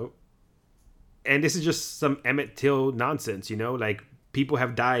 Mm-hmm. And this is just some Emmett Till nonsense, like people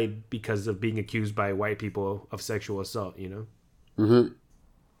have died because of being accused by white people of sexual assault, Mm-hmm.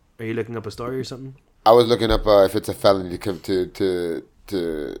 Are you looking up a story or something? I was looking up if it's a felony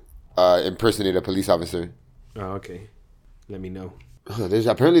to impersonate a police officer. Oh, okay. Let me know.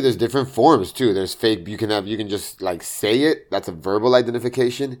 There's different forms too. There's fake. You can just like say it. That's a verbal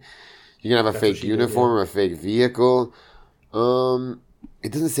identification. You can have a That's fake what she did, uniform yeah. or a fake vehicle.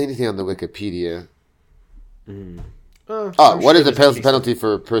 It doesn't say anything on the Wikipedia. What is the penalty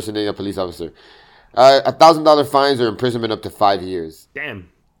for impersonating a police officer? $1,000 fines or imprisonment up to 5 years. Damn.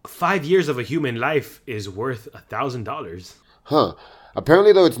 5 years of a human life is worth $1,000. Huh.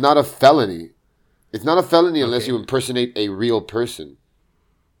 Apparently, though, it's not a felony. It's not a felony unless Okay. you impersonate a real person.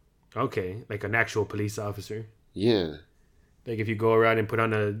 Okay, like an actual police officer. Yeah. Like if you go around and put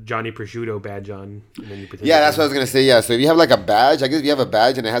on a Johnny Prosciutto badge on, and then you pretend. Yeah, that's what I was going to say. Yeah, so if you have like a badge, I guess if you have a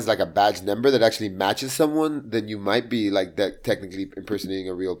badge and it has like a badge number that actually matches someone, then you might be like that technically impersonating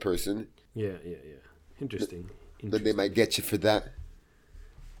a real person. Yeah. Interesting. Then they might get you for that.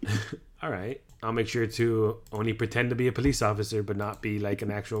 All right. I'll make sure to only pretend to be a police officer, but not be like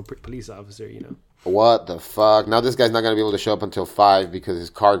an actual police officer, What the fuck? Now this guy's not going to be able to show up until 5 because his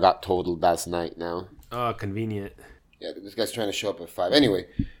car got totaled last night now. Oh, convenient. Yeah, this guy's trying to show up at 5. Anyway,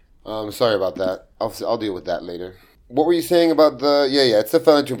 sorry about that. I'll deal with that later. What were you saying about the... Yeah, it's a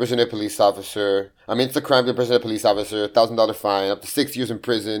felony to impersonate a police officer. I mean, it's a crime to impersonate a police officer, $1,000 fine, up to 6 years in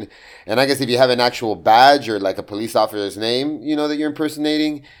prison. And I guess if you have an actual badge or like a police officer's name, you know, that you're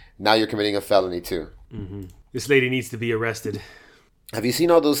impersonating, now you're committing a felony too. Mm-hmm. This lady needs to be arrested. Have you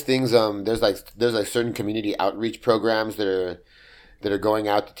seen all those things? There's like certain community outreach programs that are going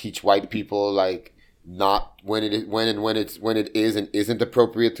out to teach white people like not when it is and isn't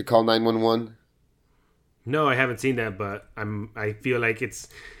appropriate to call 911. No, I haven't seen that, but I feel like it's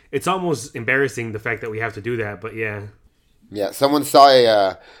almost embarrassing the fact that we have to do that. But yeah, someone saw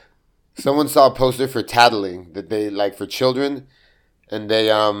a poster for tattling that they like for children, and they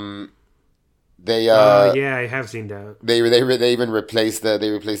yeah, I have seen that. They even replaced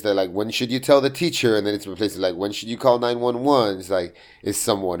the like, when should you tell the teacher, and then it's replaced with like, when should you call 911? It's like, is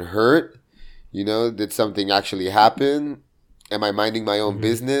someone hurt? You know, did something actually happen? Am I minding my own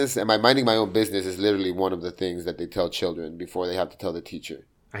business? Am I minding my own business is literally one of the things that they tell children before they have to tell the teacher.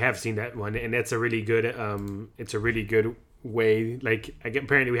 I have seen that one, and that's a really good. It's a really good way. Like,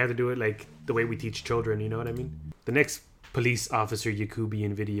 apparently we have to do it like the way we teach children. You know what I mean? The next police officer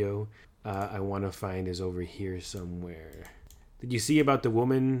Yakubian video I want to find is over here somewhere. Did you see about the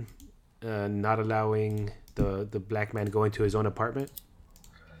woman not allowing the black man go into his own apartment?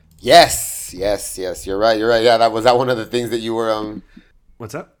 Yes. You're right. Yeah, was that one of the things that you were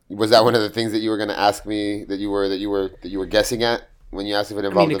What's up? Was that one of the things that you were going to ask me that you were guessing at when you asked if it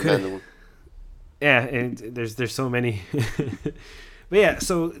involved a man? Yeah, and there's so many. But yeah,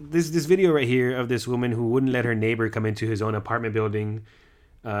 so this video right here of this woman who wouldn't let her neighbor come into his own apartment building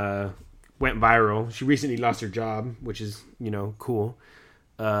went viral. She recently lost her job, which is, you know, cool.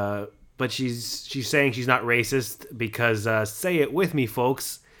 But she's saying she's not racist because say it with me,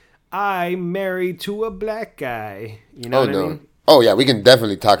 folks, I'm married to a black guy. You know what I mean? Oh yeah, we can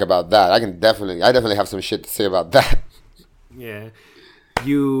definitely talk about that. I definitely have some shit to say about that. Yeah.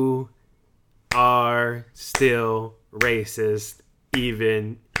 You are still racist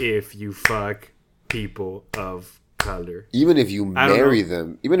even if you fuck people of color. Even if you marry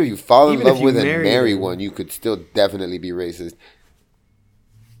them, even if you fall in love with and marry one, you could still definitely be racist.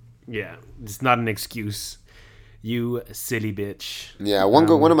 Yeah, it's not an excuse. You silly bitch. Yeah,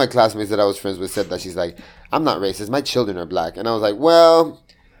 one of my classmates that I was friends with said that she's like, I'm not racist. My children are black. And I was like,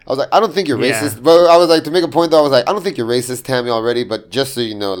 I don't think you're racist. But I was like, to make a point though, I was like, I don't think you're racist, Tammy, already. But just so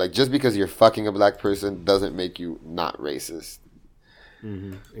you know, like, just because you're fucking a black person doesn't make you not racist.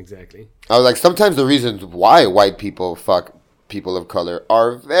 Mm-hmm, exactly. I was like, sometimes the reasons why white people fuck people of color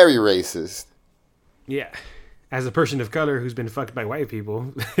are very racist. Yeah. As a person of color who's been fucked by white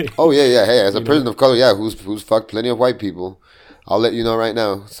people. Oh yeah. Hey, as a person of color, yeah, who's fucked plenty of white people. I'll let you know right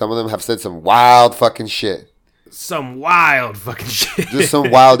now. Some of them have said some wild fucking shit. Some wild fucking shit. Just some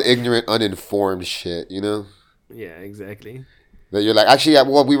wild, ignorant, uninformed shit, you know? Yeah, exactly. That you're like, actually,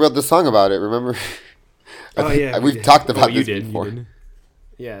 well, we wrote the song about it, remember? Oh, yeah. We've talked about this before. You did.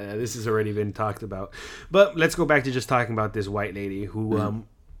 Yeah, this has already been talked about. But let's go back to just talking about this white lady who...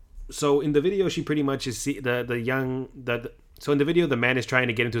 So in the video, she pretty much is so in the video, the man is trying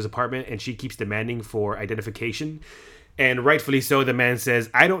to get into his apartment and she keeps demanding for identification. And rightfully so, the man says,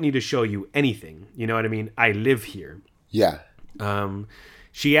 I don't need to show you anything. You know what I mean? I live here. Yeah.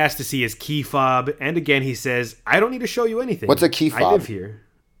 She asked to see his key fob. And again, he says, I don't need to show you anything. What's a key fob? I live here.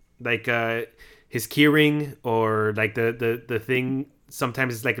 Like his key ring or like the thing.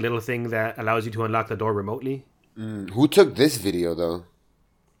 Sometimes it's like a little thing that allows you to unlock the door remotely. Who took this video though?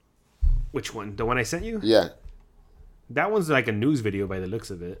 Which one? The one I sent you? Yeah. That one's like a news video by the looks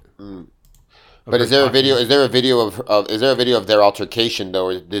of it. But is there a video? Is there a video of their altercation though,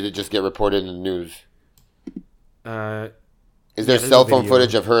 or did it just get reported in the news? Is there cell phone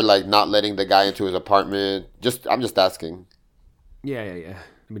footage of her like not letting the guy into his apartment? I'm just asking. Yeah. Let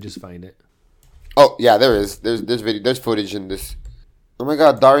me just find it. Oh yeah, there is. There's video. There's footage in this. Oh my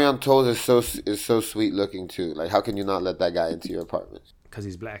God, Darian Toles is so sweet looking too. Like, how can you not let that guy into your apartment? Because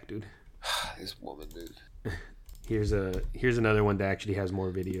he's black, dude. This woman, dude. Here's another one that actually has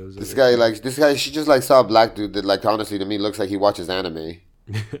more videos. This guy, she just like saw a black dude that like honestly to me looks like he watches anime.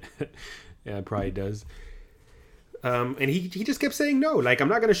 Yeah, it probably does. And he just kept saying no. Like, I'm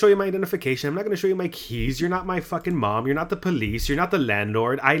not going to show you my identification. I'm not going to show you my keys. You're not my fucking mom. You're not the police. You're not the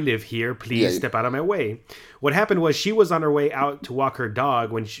landlord. I live here. Please step out of my way. What happened was she was on her way out to walk her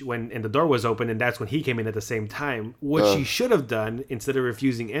dog when the door was open, and that's when he came in at the same time. What she should have done instead of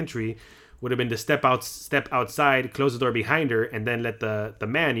refusing entry would have been to step outside, close the door behind her, and then let the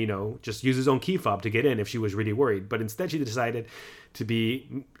man, just use his own key fob to get in if she was really worried. But instead she decided to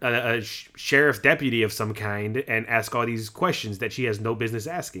be a sheriff's deputy of some kind and ask all these questions that she has no business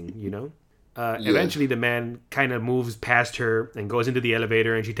asking, you know? Eventually, the man kind of moves past her and goes into the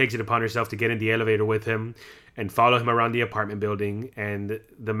elevator, and she takes it upon herself to get in the elevator with him and follow him around the apartment building. And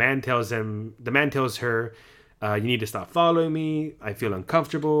the man tells her, "You need to stop following me. I feel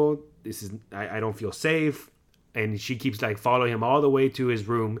uncomfortable. I don't feel safe." And she keeps like following him all the way to his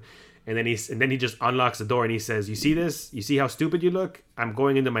room. And then he just unlocks the door and he says, "You see this? You see how stupid you look? I'm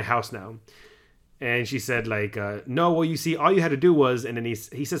going into my house now." And she said, like, "No, well, you see, all you had to do was," and then he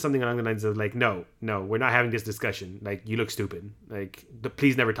said something along the lines of, like, no, we're not having this discussion. Like, you look stupid. Like,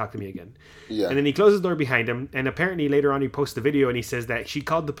 please never talk to me again. Yeah. And then he closes the door behind him. And apparently later on he posts a video and he says that she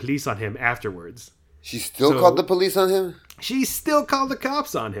called the police on him afterwards. She still called the police on him? She still called the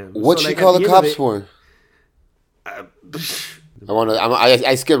cops on him. What'd she call the cops for? I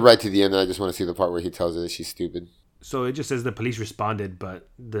skipped right to the end and I just want to see the part where he tells her that she's stupid. So it just says the police responded, but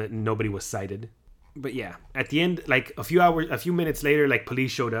nobody was cited. But yeah, at the end, like a few minutes later, like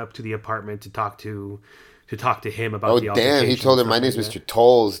police showed up to the apartment to talk to him about the altercation. Oh damn! He told her my name's Mr.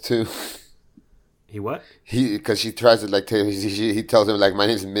 Tolls too. He what? Because she tries to like tell he tells him like my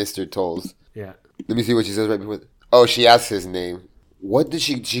name's Mr. Tolls. Yeah. Let me see what she says right before. Oh, she asks his name. What did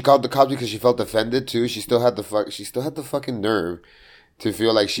she called the cops because she felt offended too? She still had the fucking nerve to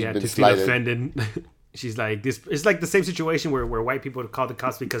feel like she'd been slighted. Feel offended. She's like, this. It's like the same situation where white people call the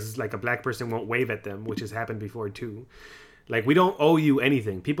cops because it's like a black person won't wave at them, which has happened before too. Like, we don't owe you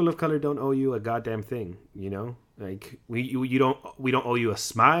anything. People of color don't owe you a goddamn thing. You know, like we don't owe you a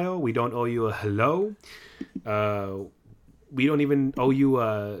smile. We don't owe you a hello. We don't even owe you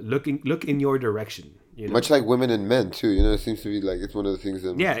a look in your direction. You know? Much like women and men too. You know, it seems to be like it's one of the things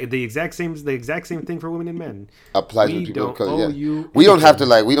that the exact same thing for women and men applies to people of color. Yeah. We don't have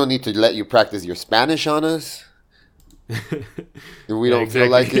to we don't need to let you practice your Spanish on us. If we don't feel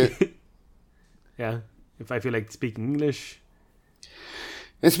like it. Yeah, if I feel like speaking English.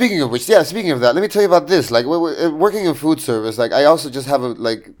 And speaking of that, let me tell you about this. Like, working in food service, like I also just have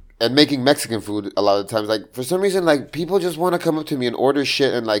and making Mexican food a lot of times, like for some reason, like people just want to come up to me and order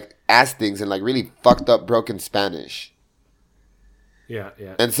shit and like ask things in like really fucked up broken Spanish. Yeah.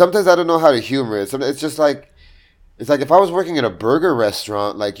 And sometimes I don't know how to humor it. It's just like, it's like if I was working at a burger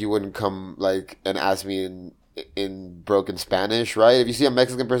restaurant, like you wouldn't come like and ask me in broken Spanish, right? If you see a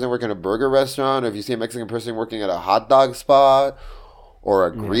Mexican person working at a burger restaurant, or if you see a Mexican person working at a hot dog spot or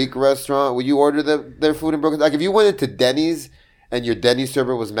a Greek restaurant, would you order their food in broken? Like if you went into Denny's and your Denny's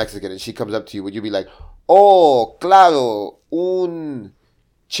server was Mexican and she comes up to you, would you be like, "Oh, claro, un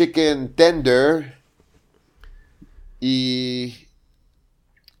chicken tender y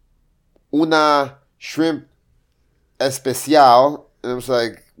una shrimp especial"? And I was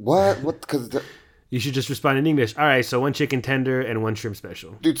like, what? Because you should just respond in English. All right, so one chicken tender and one shrimp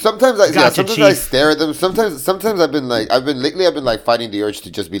special. Dude, sometimes I stare at them. Sometimes I've been fighting the urge to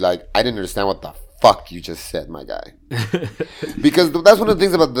just be like, I didn't understand what the fuck you just said, my guy. Because that's one of the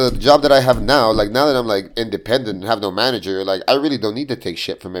things about the job that I have now. Like, now that I'm like independent and have no manager, like I really don't need to take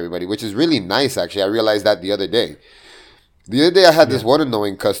shit from everybody, which is really nice. Actually, I realized that the other day. The other day I had this one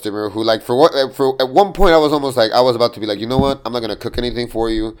annoying customer who like at one point I was almost like, I was about to be like, you know what? I'm not gonna cook anything for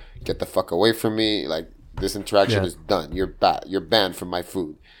you. Get the fuck away from me. Like, this interaction is done. You're banned from my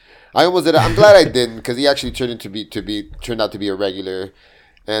food. I almost did it. I'm glad I didn't, because he actually turned out to be a regular.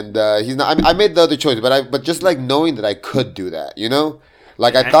 And he's not. I made the other choice, but just like knowing that I could do that, you know,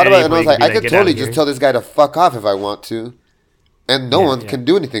 like I thought about it and I was like, I could totally just tell this guy to fuck off if I want to, and no one can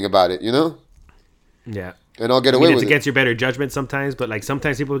do anything about it, you know. Yeah. And I'll get away with it. It's against your better judgment sometimes, but like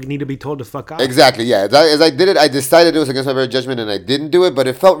sometimes people need to be told to fuck off. Exactly. Yeah. As I did it, I decided it was against my better judgment, and I didn't do it, but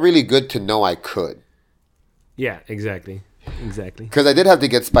it felt really good to know I could. Yeah. Exactly. Because I did have to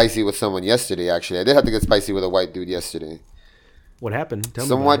get spicy with someone yesterday. Actually, I did have to get spicy with a white dude yesterday. What happened?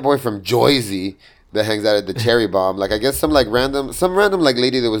 Some white boy from Jersey that hangs out at the Cherry Bomb. Like, I guess some random like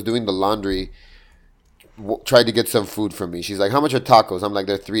lady that was doing the laundry tried to get some food from me. She's like, "How much are tacos?" I'm like,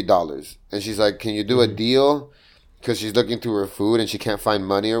 "They're $3." And she's like, "Can you do a deal?" Because she's looking through her food and she can't find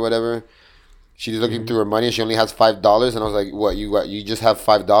money or whatever. She's looking through her money and she only has $5. And I was like, "What? You just have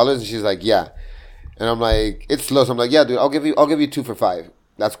 $5?" And she's like, "Yeah." And I'm like, "It's slow." So I'm like, "Yeah, dude, I'll give you 2 for $5.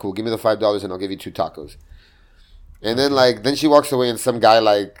 That's cool. Give me the $5 and I'll give you 2 tacos." And then she walks away and some guy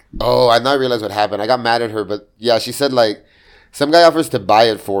I now realize what happened. I got mad at her, but yeah, she said some guy offers to buy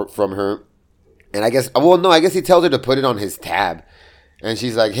it from her. And I guess he tells her to put it on his tab. And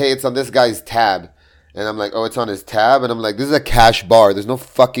she's like, "Hey, it's on this guy's tab." And I'm like, "Oh, it's on his tab?" And I'm like, "This is a cash bar. There's no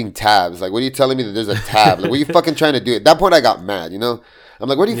fucking tabs. Like, what are you telling me that there's a tab? Like, what are you fucking trying to do?" At that point, I got mad, you know? I'm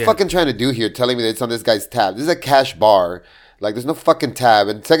like, "What are you fucking trying to do here telling me that it's on this guy's tab? This is a cash bar. Like, there's no fucking tab.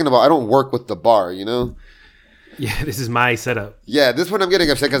 And second of all, I don't work with the bar, you know? Yeah, this is my setup. Yeah, this one I'm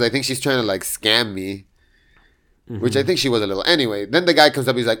getting upset because I think she's trying to, like, scam me. Which I think she was a little. Anyway, then the guy comes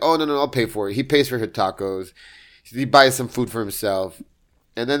up. He's like, oh, no, I'll pay for it. He pays for her tacos. He buys some food for himself.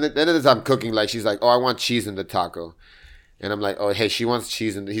 And then as I'm cooking, like, she's like, oh, I want cheese in the taco. And I'm like, oh, hey, she wants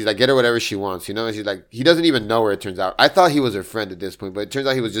cheese. And he's like, get her whatever she wants, you know? And she's like, he doesn't even know her, it turns out. I thought he was her friend at this point, but it turns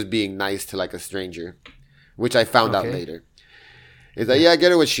out he was just being nice to, like, a stranger, which I found out later. He's like, yeah,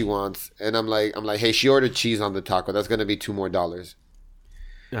 get her what she wants. And I'm like, hey, she ordered cheese on the taco. That's going to be $2 more.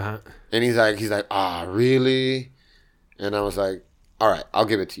 Uh-huh. And he's like, ah, really? And I was like, all right, I'll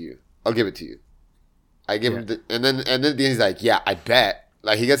give it to you. I give him and then he's like, yeah, I bet.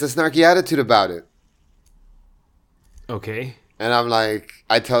 Like, he gets a snarky attitude about it. Okay. And I'm like,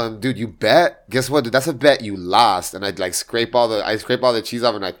 I tell him, dude, you bet? Guess what, dude? That's a bet you lost. And I like scrape all the cheese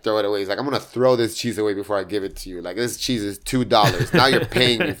off and I throw it away. He's like, I'm gonna throw this cheese away before I give it to you. Like, this cheese is $2. Now you're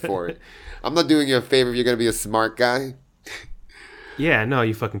paying me for it. I'm not doing you a favor if you're gonna be a smart guy. Yeah, no,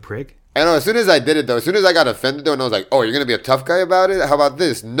 you fucking prick. I know, as soon as I did it though, as soon as I got offended though, and I was like, oh, you're gonna be a tough guy about it? How about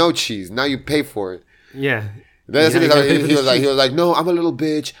this? No cheese. Now you pay for it. Yeah. Then as soon as he was like, no, I'm a little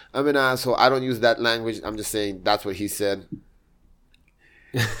bitch. I'm an asshole. I don't use that language. I'm just saying that's what he said.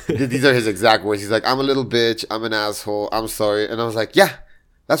 These are his exact words. He's like, I'm a little bitch. I'm an asshole. I'm sorry. And I was like, yeah,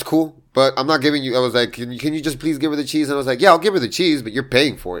 that's cool. But I'm not giving you. I was like, can you just please give her the cheese? And I was like, yeah, I'll give her the cheese, but you're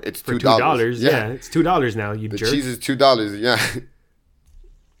paying for it. It's $2. $2. Yeah, it's $2 now. You the jerk. Cheese is $2. Yeah.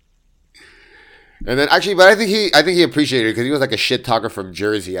 And then actually, but I think he appreciated it because he was like a shit talker from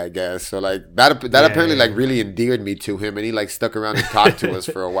Jersey, I guess. So like that apparently like really endeared me to him, and he like stuck around and talked to us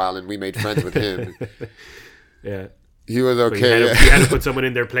for a while, and we made friends with him. Yeah, he was okay. You had to put someone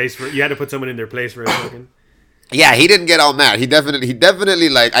in their place for. You had to put someone in their place for a second. Yeah, he didn't get all mad. He definitely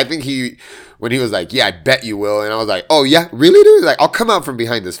like, I think when he was like, yeah, I bet you will. And I was like, oh yeah, really, dude? He's like, I'll come out from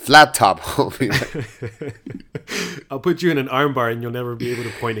behind this flat top. I'll put you in an armbar and you'll never be able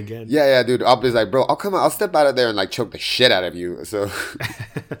to point again. Yeah, dude. He's like, bro, I'll step out of there and like choke the shit out of you. So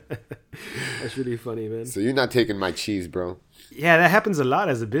that's really funny, man. So you're not taking my cheese, bro. Yeah, that happens a lot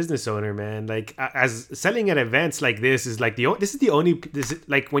as a business owner, man. Like, as selling at events like this is like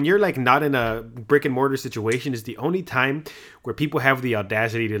like when you're like not in a brick and mortar situation, is the only time where people have the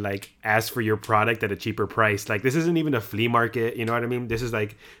audacity to like ask for your product at a cheaper price. Like, this isn't even a flea market, you know what I mean? This is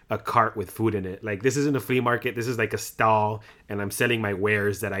like a cart with food in it. Like, this isn't a flea market. This is like a stall, and I'm selling my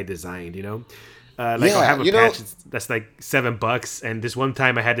wares that I designed, you know? I'll have a patch that's like $7, and this one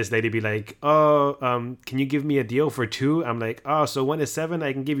time I had this lady be like, "Oh, can you give me a deal for 2?" I'm like, "Oh, so 1 is 7.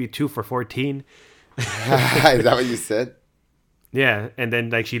 I can give you 2 for 14." Is that what you said? Yeah, and then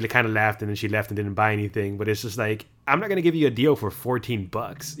like she kind of laughed, and then she left and didn't buy anything. But it's just like, I'm not gonna give you a deal for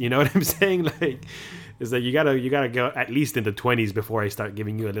 $14. You know what I'm saying? Like, it's like you gotta go at least in the 20s before I start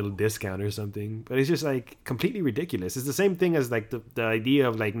giving you a little discount or something. But it's just like completely ridiculous. It's the same thing as like the idea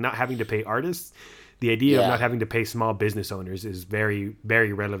of like not having to pay artists. The idea of not having to pay small business owners is very,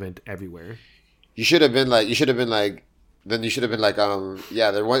 very relevant everywhere. You should have been like, yeah, they're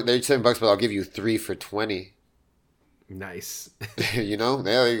 $7, but I'll give you 3 for 20. Nice. You know,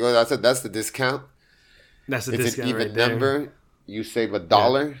 there you go. That's the discount. That's the discount. It's an even right there. Number. You save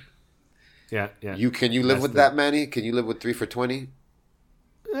 $1. Yeah. Can you live with that, Manny? Can you live with 3 for 20?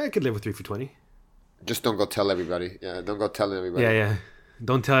 I could live with 3 for 20. Just don't go tell everybody. Yeah, don't go telling everybody. Yeah.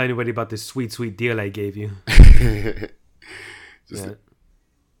 Don't tell anybody about this sweet, sweet deal I gave you.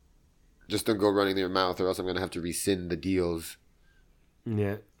 Just don't go running your mouth, or else I'm gonna have to rescind the deals.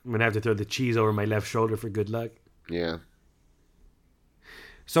 Yeah, I'm gonna have to throw the cheese over my left shoulder for good luck. Yeah.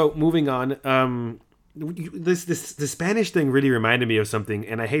 So moving on, this the Spanish thing really reminded me of something,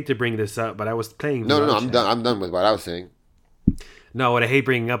 and I hate to bring this up, but I was playing. No, I'm done with what I was saying. No, what I hate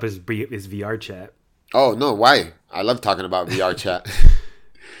bringing up is VR chat. Oh no, why? I love talking about VR chat.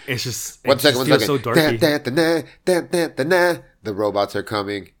 It's just one second. So dorky. The robots are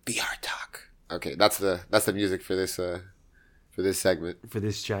coming. VR talk. Okay, that's the music for this segment, for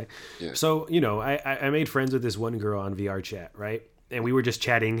this chat. Yeah. So I made friends with this one girl on VR chat, right? And we were just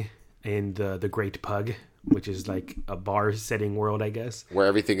chatting in the Great Pug, which is like a bar setting world, I guess, where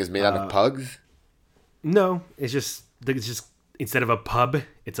everything is made out of pugs. No, it's just instead of a pub,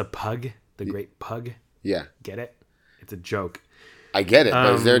 it's a pug. The Great Pug. Yeah. Get it? It's a joke. I get it, but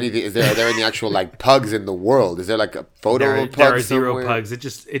are there any actual like pugs in the world? Is there like a photo of a pug? There are zero pugs. It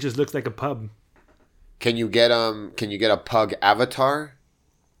just looks like a pub. Can you get a pug avatar?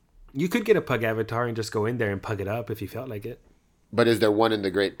 You could get a pug avatar and just go in there and pug it up if you felt like it. But is there one in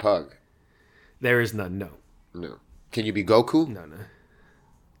the Great Pug? There is none. No. No. Can you be Goku? No.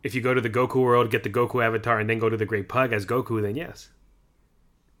 if you go to the Goku world, get the Goku avatar, and then go to the Great Pug as Goku, then yes.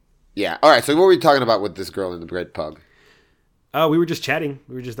 Yeah. All right. So what were we talking about with this girl in the Great Pug? We were just chatting.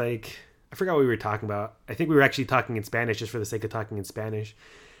 We were just like, I forgot what we were talking about. I think we were actually talking in Spanish just for the sake of talking in Spanish.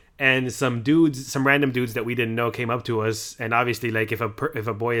 And some random dudes that we didn't know came up to us. And obviously, like, if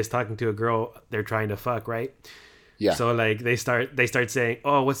a boy is talking to a girl, they're trying to fuck, right? Yeah. So like they start saying,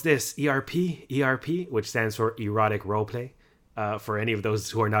 "Oh, what's this? ERP, which stands for erotic roleplay." For any of those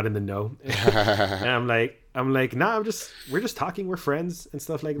who are not in the know. And I'm like, nah, we're just talking, we're friends and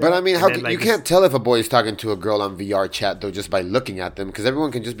stuff like that. But I mean, like, you can't tell if a boy is talking to a girl on VR chat though just by looking at them, because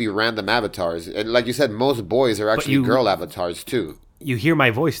everyone can just be random avatars. And like you said, most boys are actually girl avatars too. You hear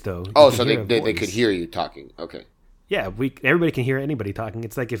my voice though. Oh, so they could hear you talking. Okay. Yeah, everybody can hear anybody talking.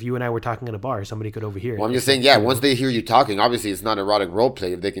 It's like if you and I were talking in a bar, somebody could overhear it. Well, I'm just saying, yeah, once they hear you talking, obviously it's not erotic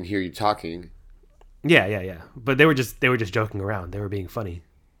roleplay if they can hear you talking. Yeah. But they were just joking around. They were being funny.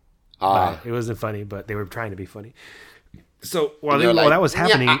 It wasn't funny, but they were trying to be funny. So while that was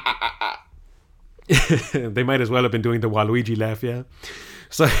happening, they might as well have been doing the Waluigi laugh, yeah.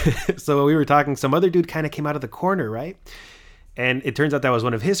 So we were talking. Some other dude kind of came out of the corner, right? And it turns out that was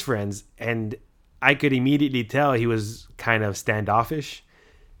one of his friends, and I could immediately tell he was kind of standoffish,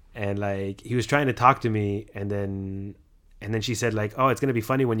 and like he was trying to talk to me, and then she said like, "Oh, it's gonna be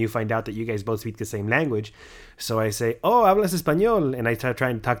funny when you find out that you guys both speak the same language." So I say, "Oh, hablas español," and I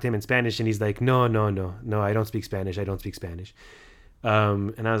try to talk to him in Spanish, and he's like, "No, I don't speak Spanish. And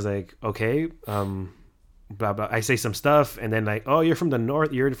I was like, "Okay, blah blah." I say some stuff, and then like, "Oh, you're from the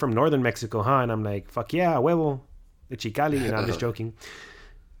north. You're from northern Mexico, huh?" And I'm like, "Fuck yeah, huevo, the Chicali." You know, I'm just joking.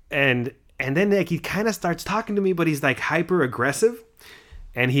 And then like he kind of starts talking to me, but he's like hyper aggressive.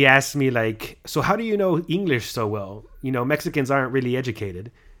 And he asked me like, "So how do you know English so well? You know, Mexicans aren't really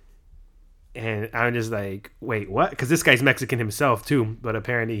educated." And I'm just like, "Wait, what?" Because this guy's Mexican himself too, but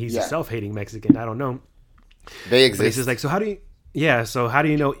apparently he's a self-hating Mexican. I don't know. They exist. But he's just like, "So how do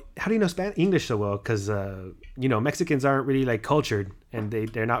you know English so well? Because you know, Mexicans aren't really like cultured, and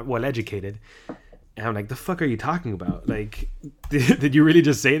they're not well educated." And I'm like, "The fuck are you talking about? Like, did you really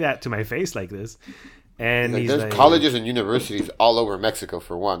just say that to my face like this?" And like, he's there's like, colleges and universities all over Mexico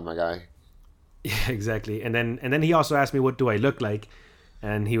for one, my guy. Yeah, exactly. And then he also asked me, "What do I look like?"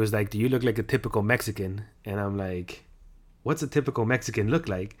 And he was like, "Do you look like a typical Mexican?" And I'm like, "What's a typical Mexican look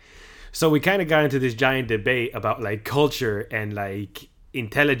like?" So we kind of got into this giant debate about like culture and like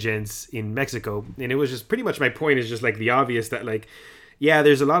intelligence in Mexico. And it was just pretty much, my point is just like the obvious that like, yeah,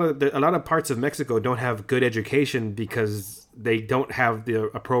 there's a lot of parts of Mexico don't have good education because they don't have the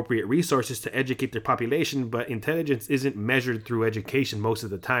appropriate resources to educate their population, but intelligence isn't measured through education most of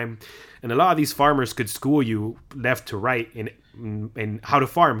the time. And a lot of these farmers could school you left to right in how to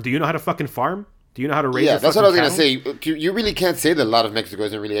farm. Do you know how to fucking farm? Do you know how to raise? Yeah, that's what I was gonna say. You really can't say that a lot of Mexico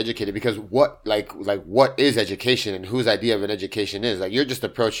isn't really educated, because what what is education and whose idea of an education is? Like, you're just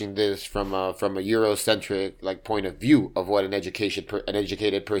approaching this from a Eurocentric like point of view of what an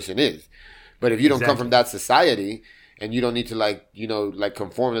educated person is. But if you don't come from that society, and you don't need to like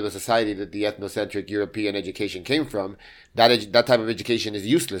conform to the society that the ethnocentric European education came from, that type of education is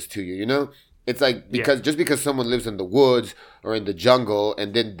useless to you. You know, it's like just because someone lives in the woods or in the jungle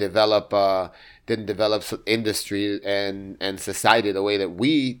and didn't develop industry and society the way that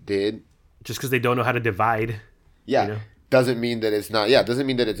we did, just because they don't know how to divide. Yeah. You know? Doesn't mean that it's not. Yeah, doesn't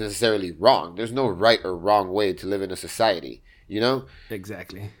mean that it's necessarily wrong. There's no right or wrong way to live in a society. You know.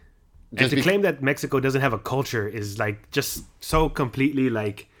 Exactly. And to claim that Mexico doesn't have a culture is like just so completely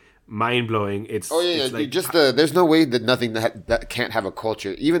like mind blowing. It's like, there's no way that nothing that can't have a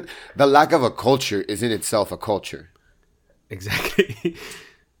culture. Even the lack of a culture is in itself a culture. Exactly.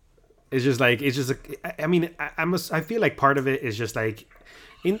 I feel like part of it is just like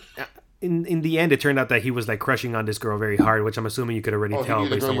in the end it turned out that he was like crushing on this girl very hard, which I'm assuming you could already tell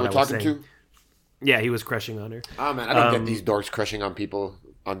based on what I was saying. To? Yeah, he was crushing on her. Oh man, I don't get these dorks crushing on people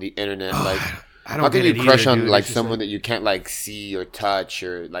on the internet. Like, how can you crush on like someone that you can't like see or touch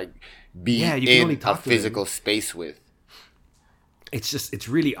or like be in a physical space with? It's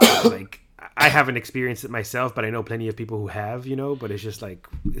really odd. Like, I haven't experienced it myself, but I know plenty of people who have. You know, but it's just like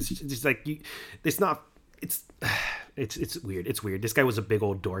it's weird. It's weird. This guy was a big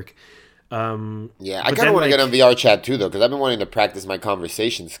old dork. I kind of want to get on VR chat too, though, because I've been wanting to practice my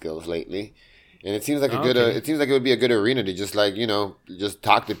conversation skills lately. And it seems like it seems like it would be a good arena to just like, you know, just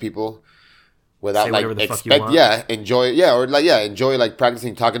talk to people without like enjoy like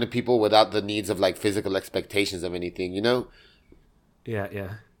practicing talking to people without the needs of like physical expectations of anything, you know?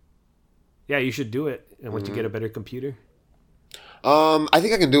 Yeah. You should do it. And once you get a better computer. I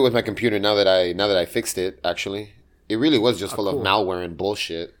think I can do it with my computer now that I fixed it. Actually, It really was just full cool. of malware and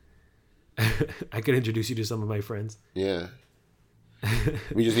bullshit. I could introduce you to some of my friends. Yeah.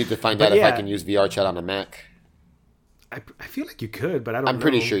 We just need to find out if I can use VR chat on a Mac. I feel like you could, but I don't know. I'm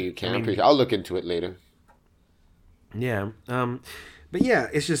pretty sure you can. I'll look into it later. Yeah. But yeah,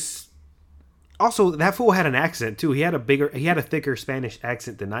 it's just... Also, that fool had an accent, too. He had a thicker Spanish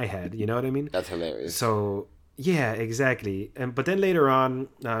accent than I had. You know what I mean? That's hilarious. So... Yeah, exactly. But then later on,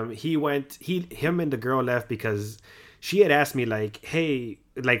 him and the girl left because she had asked me, like, hey,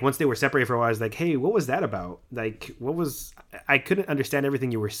 like, once they were separated for a while, I was like, hey, what was that about? Like, I couldn't understand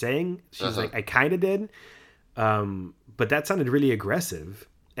everything you were saying. She's like, I kind of did. But that sounded really aggressive.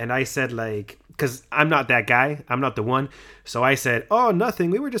 And I said, like, because I'm not that guy. I'm not the one. So I said, oh,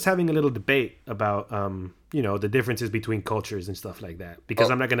 nothing. We were just having a little debate about, the differences between cultures and stuff like that. Because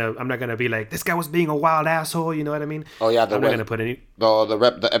I'm not gonna be like, this guy was being a wild asshole. You know what I mean? Oh yeah, I'm not gonna put any.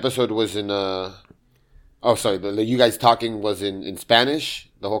 The episode was in. Oh, sorry. You guys talking was in Spanish.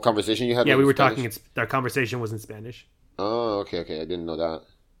 The whole conversation you had. Yeah, we were talking. Our conversation was in Spanish. Oh, okay. I didn't know that.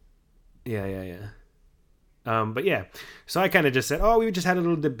 Yeah. But yeah, so I kind of just said, oh, we just had a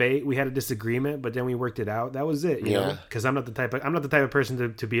little debate. We had a disagreement, but then we worked it out. That was it, you know? Because I'm not the type of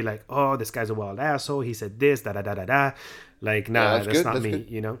person to be like, oh, this guy's a wild asshole. He said this, da da da da da. Like, nah, that's not me,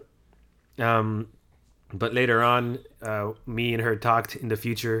 you know? But later on, me and her talked in the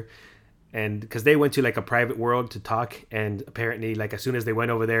future, and because they went to like a private world to talk, and apparently, like, as soon as they went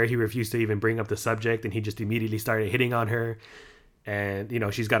over there, he refused to even bring up the subject, and he just immediately started hitting on her. And, you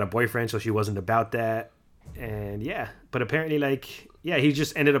know, she's got a boyfriend, so she wasn't about that. And yeah, but apparently, like, yeah, he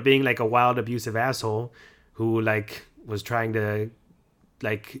just ended up being like a wild, abusive asshole who like was trying to,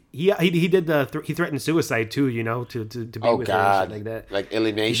 like, he threatened suicide too, you know, to be with her and shit like that, like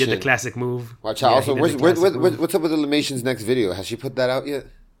Illumination. He did the classic move. Watch out. Also, what's up with Illumination's next video? Has she put that out yet?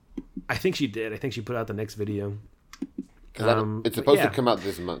 I think she did. I think she put out the next video. It's supposed to come out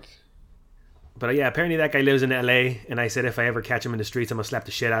this month. But yeah, apparently that guy lives in LA, and I said if I ever catch him in the streets, I'm gonna slap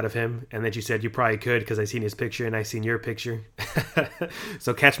the shit out of him. And then she said, you probably could, because I seen his picture and I seen your picture.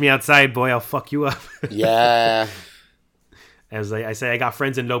 So catch me outside, boy, I'll fuck you up. Yeah. I say I got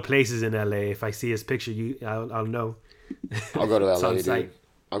friends in low places in LA. If I see his picture, I'll know. I'll go to LA, dude.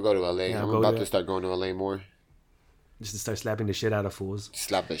 I'll go to LA. Yeah, I'm about to start going to LA more. Just to start slapping the shit out of fools.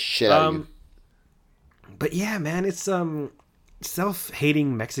 Slap the shit out of you. But yeah, man, it's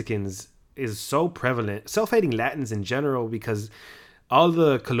self-hating Mexicans is so prevalent. Self-hating Latins in general, because all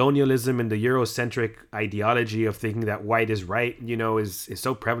the colonialism and the Eurocentric ideology of thinking that white is right, you know, is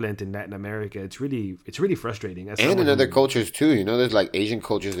so prevalent in Latin America. It's really frustrating. And in other cultures too, you know, there's like Asian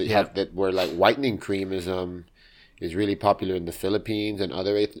cultures that where like whitening cream is really popular in the Philippines and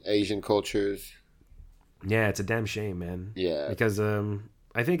other Asian cultures. Yeah, it's a damn shame, man. Yeah, because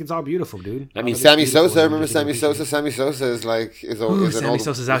I think it's all beautiful, dude. I mean, Sammy Sosa. Remember Sammy Sosa? Sammy Sosa is like Sammy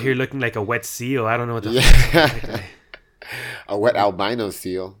Sosa's out here looking like a wet seal. I don't know what the fuck. A wet albino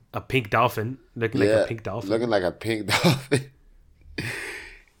seal. A pink dolphin. Looking like a pink dolphin. Looking like a pink dolphin.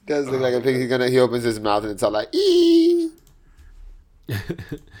 Does look like a pink. He opens his mouth and it's all like ee.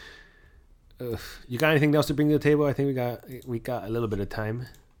 You got anything else to bring to the table? I think we got a little bit of time.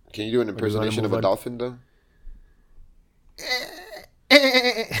 Can you do an impersonation of a dolphin though?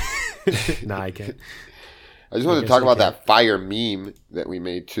 Nah, I can't. I just wanted to talk about that fire meme that we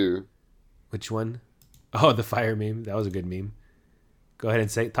made too. Which one? Oh, the fire meme. That was a good meme. Go ahead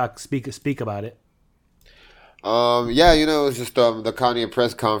and speak about it. Yeah, you know, it was just the Kanye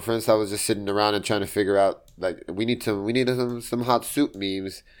press conference. I was just sitting around and trying to figure out, like, we need some hot soup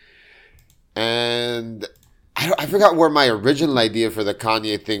memes, and I forgot where my original idea for the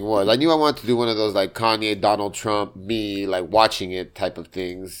Kanye thing was. I knew I wanted to do one of those like Kanye, Donald Trump, me like watching it type of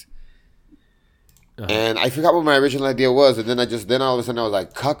things. And I forgot what my original idea was, and then all of a sudden I was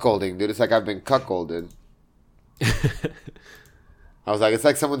like, cuckolding, dude. It's like I've been cuckolded. I was like, it's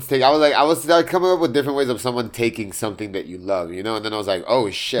like someone's taking. I was coming up with different ways of someone taking something that you love, you know. And then I was like,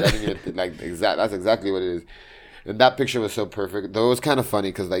 oh shit, I didn't even like that's exactly what it is. And that picture was so perfect. Though it was kind of funny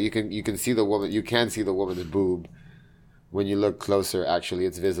because like you can see the woman, you can see the woman's boob when you look closer. Actually,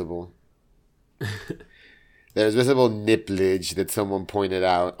 it's visible. There's visible nipplage that someone pointed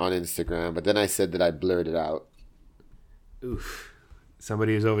out on Instagram, but then I said that I blurred it out. Oof.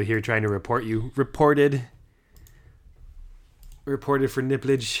 Somebody was over here trying to report you. Reported for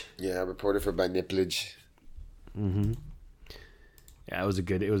nipplage. Yeah, reported for by nipplage. Mm-hmm. Yeah, it was a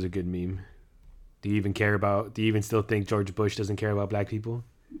good meme. Do you even still think George Bush doesn't care about black people?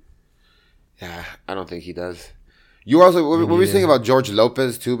 Yeah, I don't think he does. You also, what were you saying about George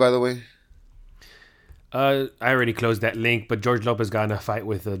Lopez too, by the way? I already closed that link, but George Lopez got in a fight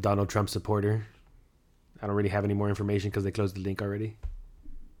with a Donald Trump supporter. I don't really have any more information because they closed the link already.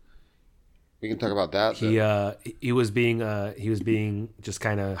 We can talk about that. He was being just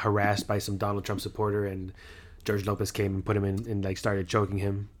kind of harassed by some Donald Trump supporter, and George Lopez came and put him in and like started choking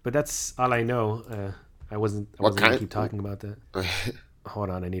him. But that's all I know. I wasn't gonna keep talking about that. Hold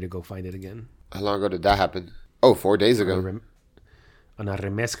on, I need to go find it again. How long ago did that happen? Oh, 4 days ago. On a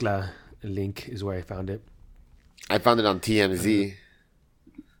Remezcla link is where I found it. I found it on TMZ.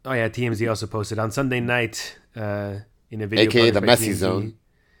 Oh yeah, TMZ also posted on Sunday night in a video. AKA the Messi Zone.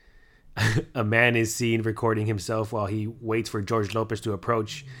 A man is seen recording himself while he waits for George Lopez to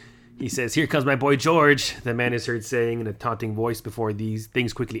approach. He says, "Here comes my boy George," the man is heard saying in a taunting voice before these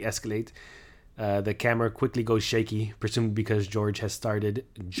things quickly escalate. The camera quickly goes shaky, presumably because George has started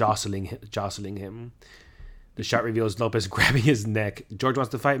jostling him. The shot reveals Lopez grabbing his neck. "George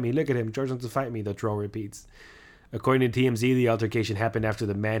wants to fight me. Look at him. George wants to fight me," the troll repeats. According to TMZ, the altercation happened after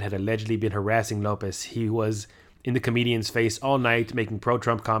the man had allegedly been harassing Lopez. He was in the comedian's face all night, making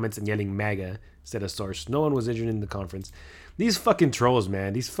pro-Trump comments and yelling MAGA, said a source. No one was injured in the conference. These fucking trolls,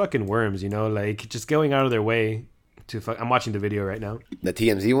 man. These fucking worms, like just going out of their way to I'm watching the video right now. The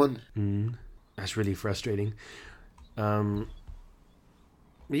TMZ one? That's really frustrating. But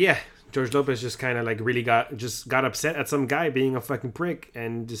yeah, George Lopez just kind of like really got upset at some guy being a fucking prick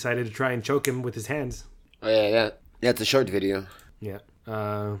and decided to try and choke him with his hands. Oh, yeah. Yeah, it's a short video. Yeah.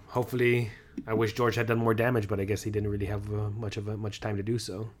 Hopefully, I wish George had done more damage, but I guess he didn't really have much time to do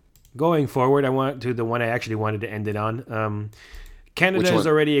so. Going forward, I want to the one I actually wanted to end it on. Canada is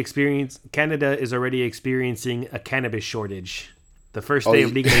already experiencing a cannabis shortage. The first day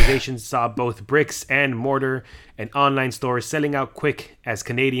of legalization saw both bricks and mortar and online stores selling out quick as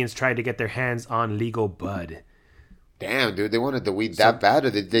Canadians tried to get their hands on legal bud. Damn, dude, they wanted the weed that bad, or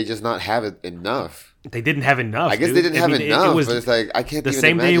did they just not have it enough? They didn't have enough. I guess they didn't have enough. But it's like I can't. The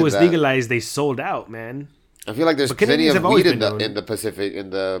same day it was legalized, they sold out, man. I feel like there's plenty of weed in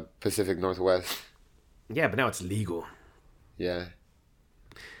the Pacific Northwest. Yeah, but now it's legal. Yeah.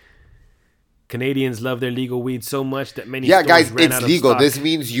 Canadians love their legal weed so much that many stores guys, ran it's out legal. Of stock. This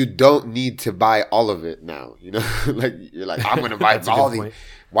means you don't need to buy all of it now. Like you're like, I'm gonna buy all these.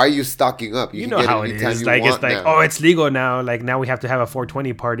 Why are you stocking up? You know can get how it is. Like it's like, oh, it's legal now. Like now we have to have a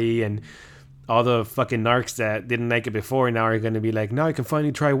 420 party, and all the fucking narcs that didn't like it before now are going to be like, now I can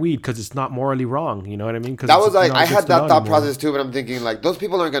finally try weed because it's not morally wrong. You know what I mean? That was like I had that thought process too, but I'm thinking like those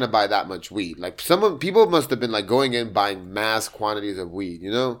people aren't going to buy that much weed. Like people must have been like going in buying mass quantities of weed.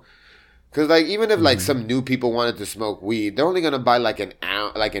 Because like even if like some new people wanted to smoke weed, they're only going to buy like an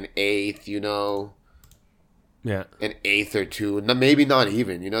eighth. Yeah, an eighth or two, maybe not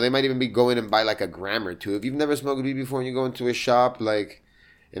even. They might even be going and buy like a gram or two. If you've never smoked weed before and you go into a shop and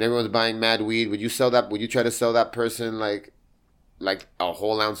everyone's buying mad weed, would you sell that? Would you try to sell that person like a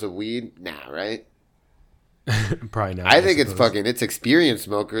whole ounce of weed? Nah, right? Probably not. I think it's experienced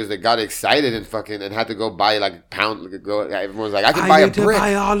smokers that got excited and had to go buy like a pound. Everyone's like, I can buy a brick. I need to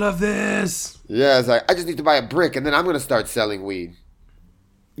buy all of this. Yeah, it's like I just need to buy a brick and then I'm gonna start selling weed.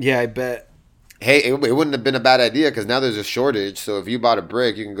 Yeah, I bet. Hey, it wouldn't have been a bad idea because now there's a shortage. So if you bought a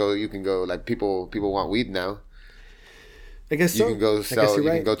brick, you can go. Like people want weed now. I guess so. You can go sell. You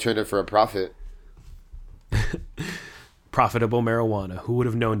can go turn it for a profit. Profitable marijuana. Who would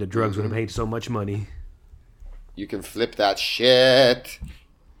have known that drugs would have made so much money? You can flip that shit.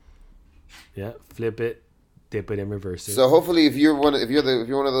 Yeah, flip it, dip it, and reverse it. So hopefully, if you're one of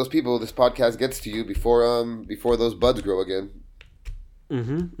those people, this podcast gets to you before those buds grow again.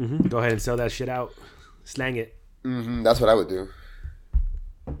 Go ahead and sell that shit out. Slang it. That's what I would do.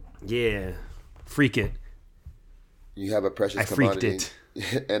 Yeah. Freak it. You have a precious commodity.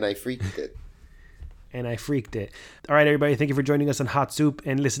 And I freaked it. All right, everybody. Thank you for joining us on Hot Soup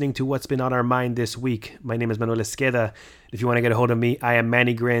and listening to what's been on our mind this week. My name is Manuel Esqueda. If you want to get a hold of me, I am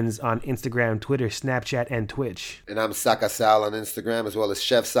Manny Grins on Instagram, Twitter, Snapchat, and Twitch. And I'm Saka Sal on Instagram, as well as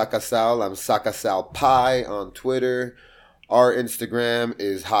Chef Saka Sal. I'm Saka Sal Pie on Twitter. Our Instagram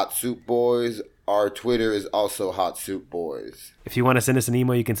is Hot Soup Boys. Our Twitter is also Hot Soup Boys. If you want to send us an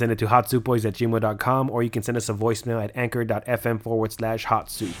email, you can send it to hotsoupboys@gmail.com, or you can send us a voicemail at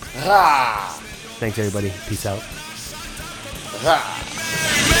anchor.fm/hotsoup. Thanks, everybody. Peace out.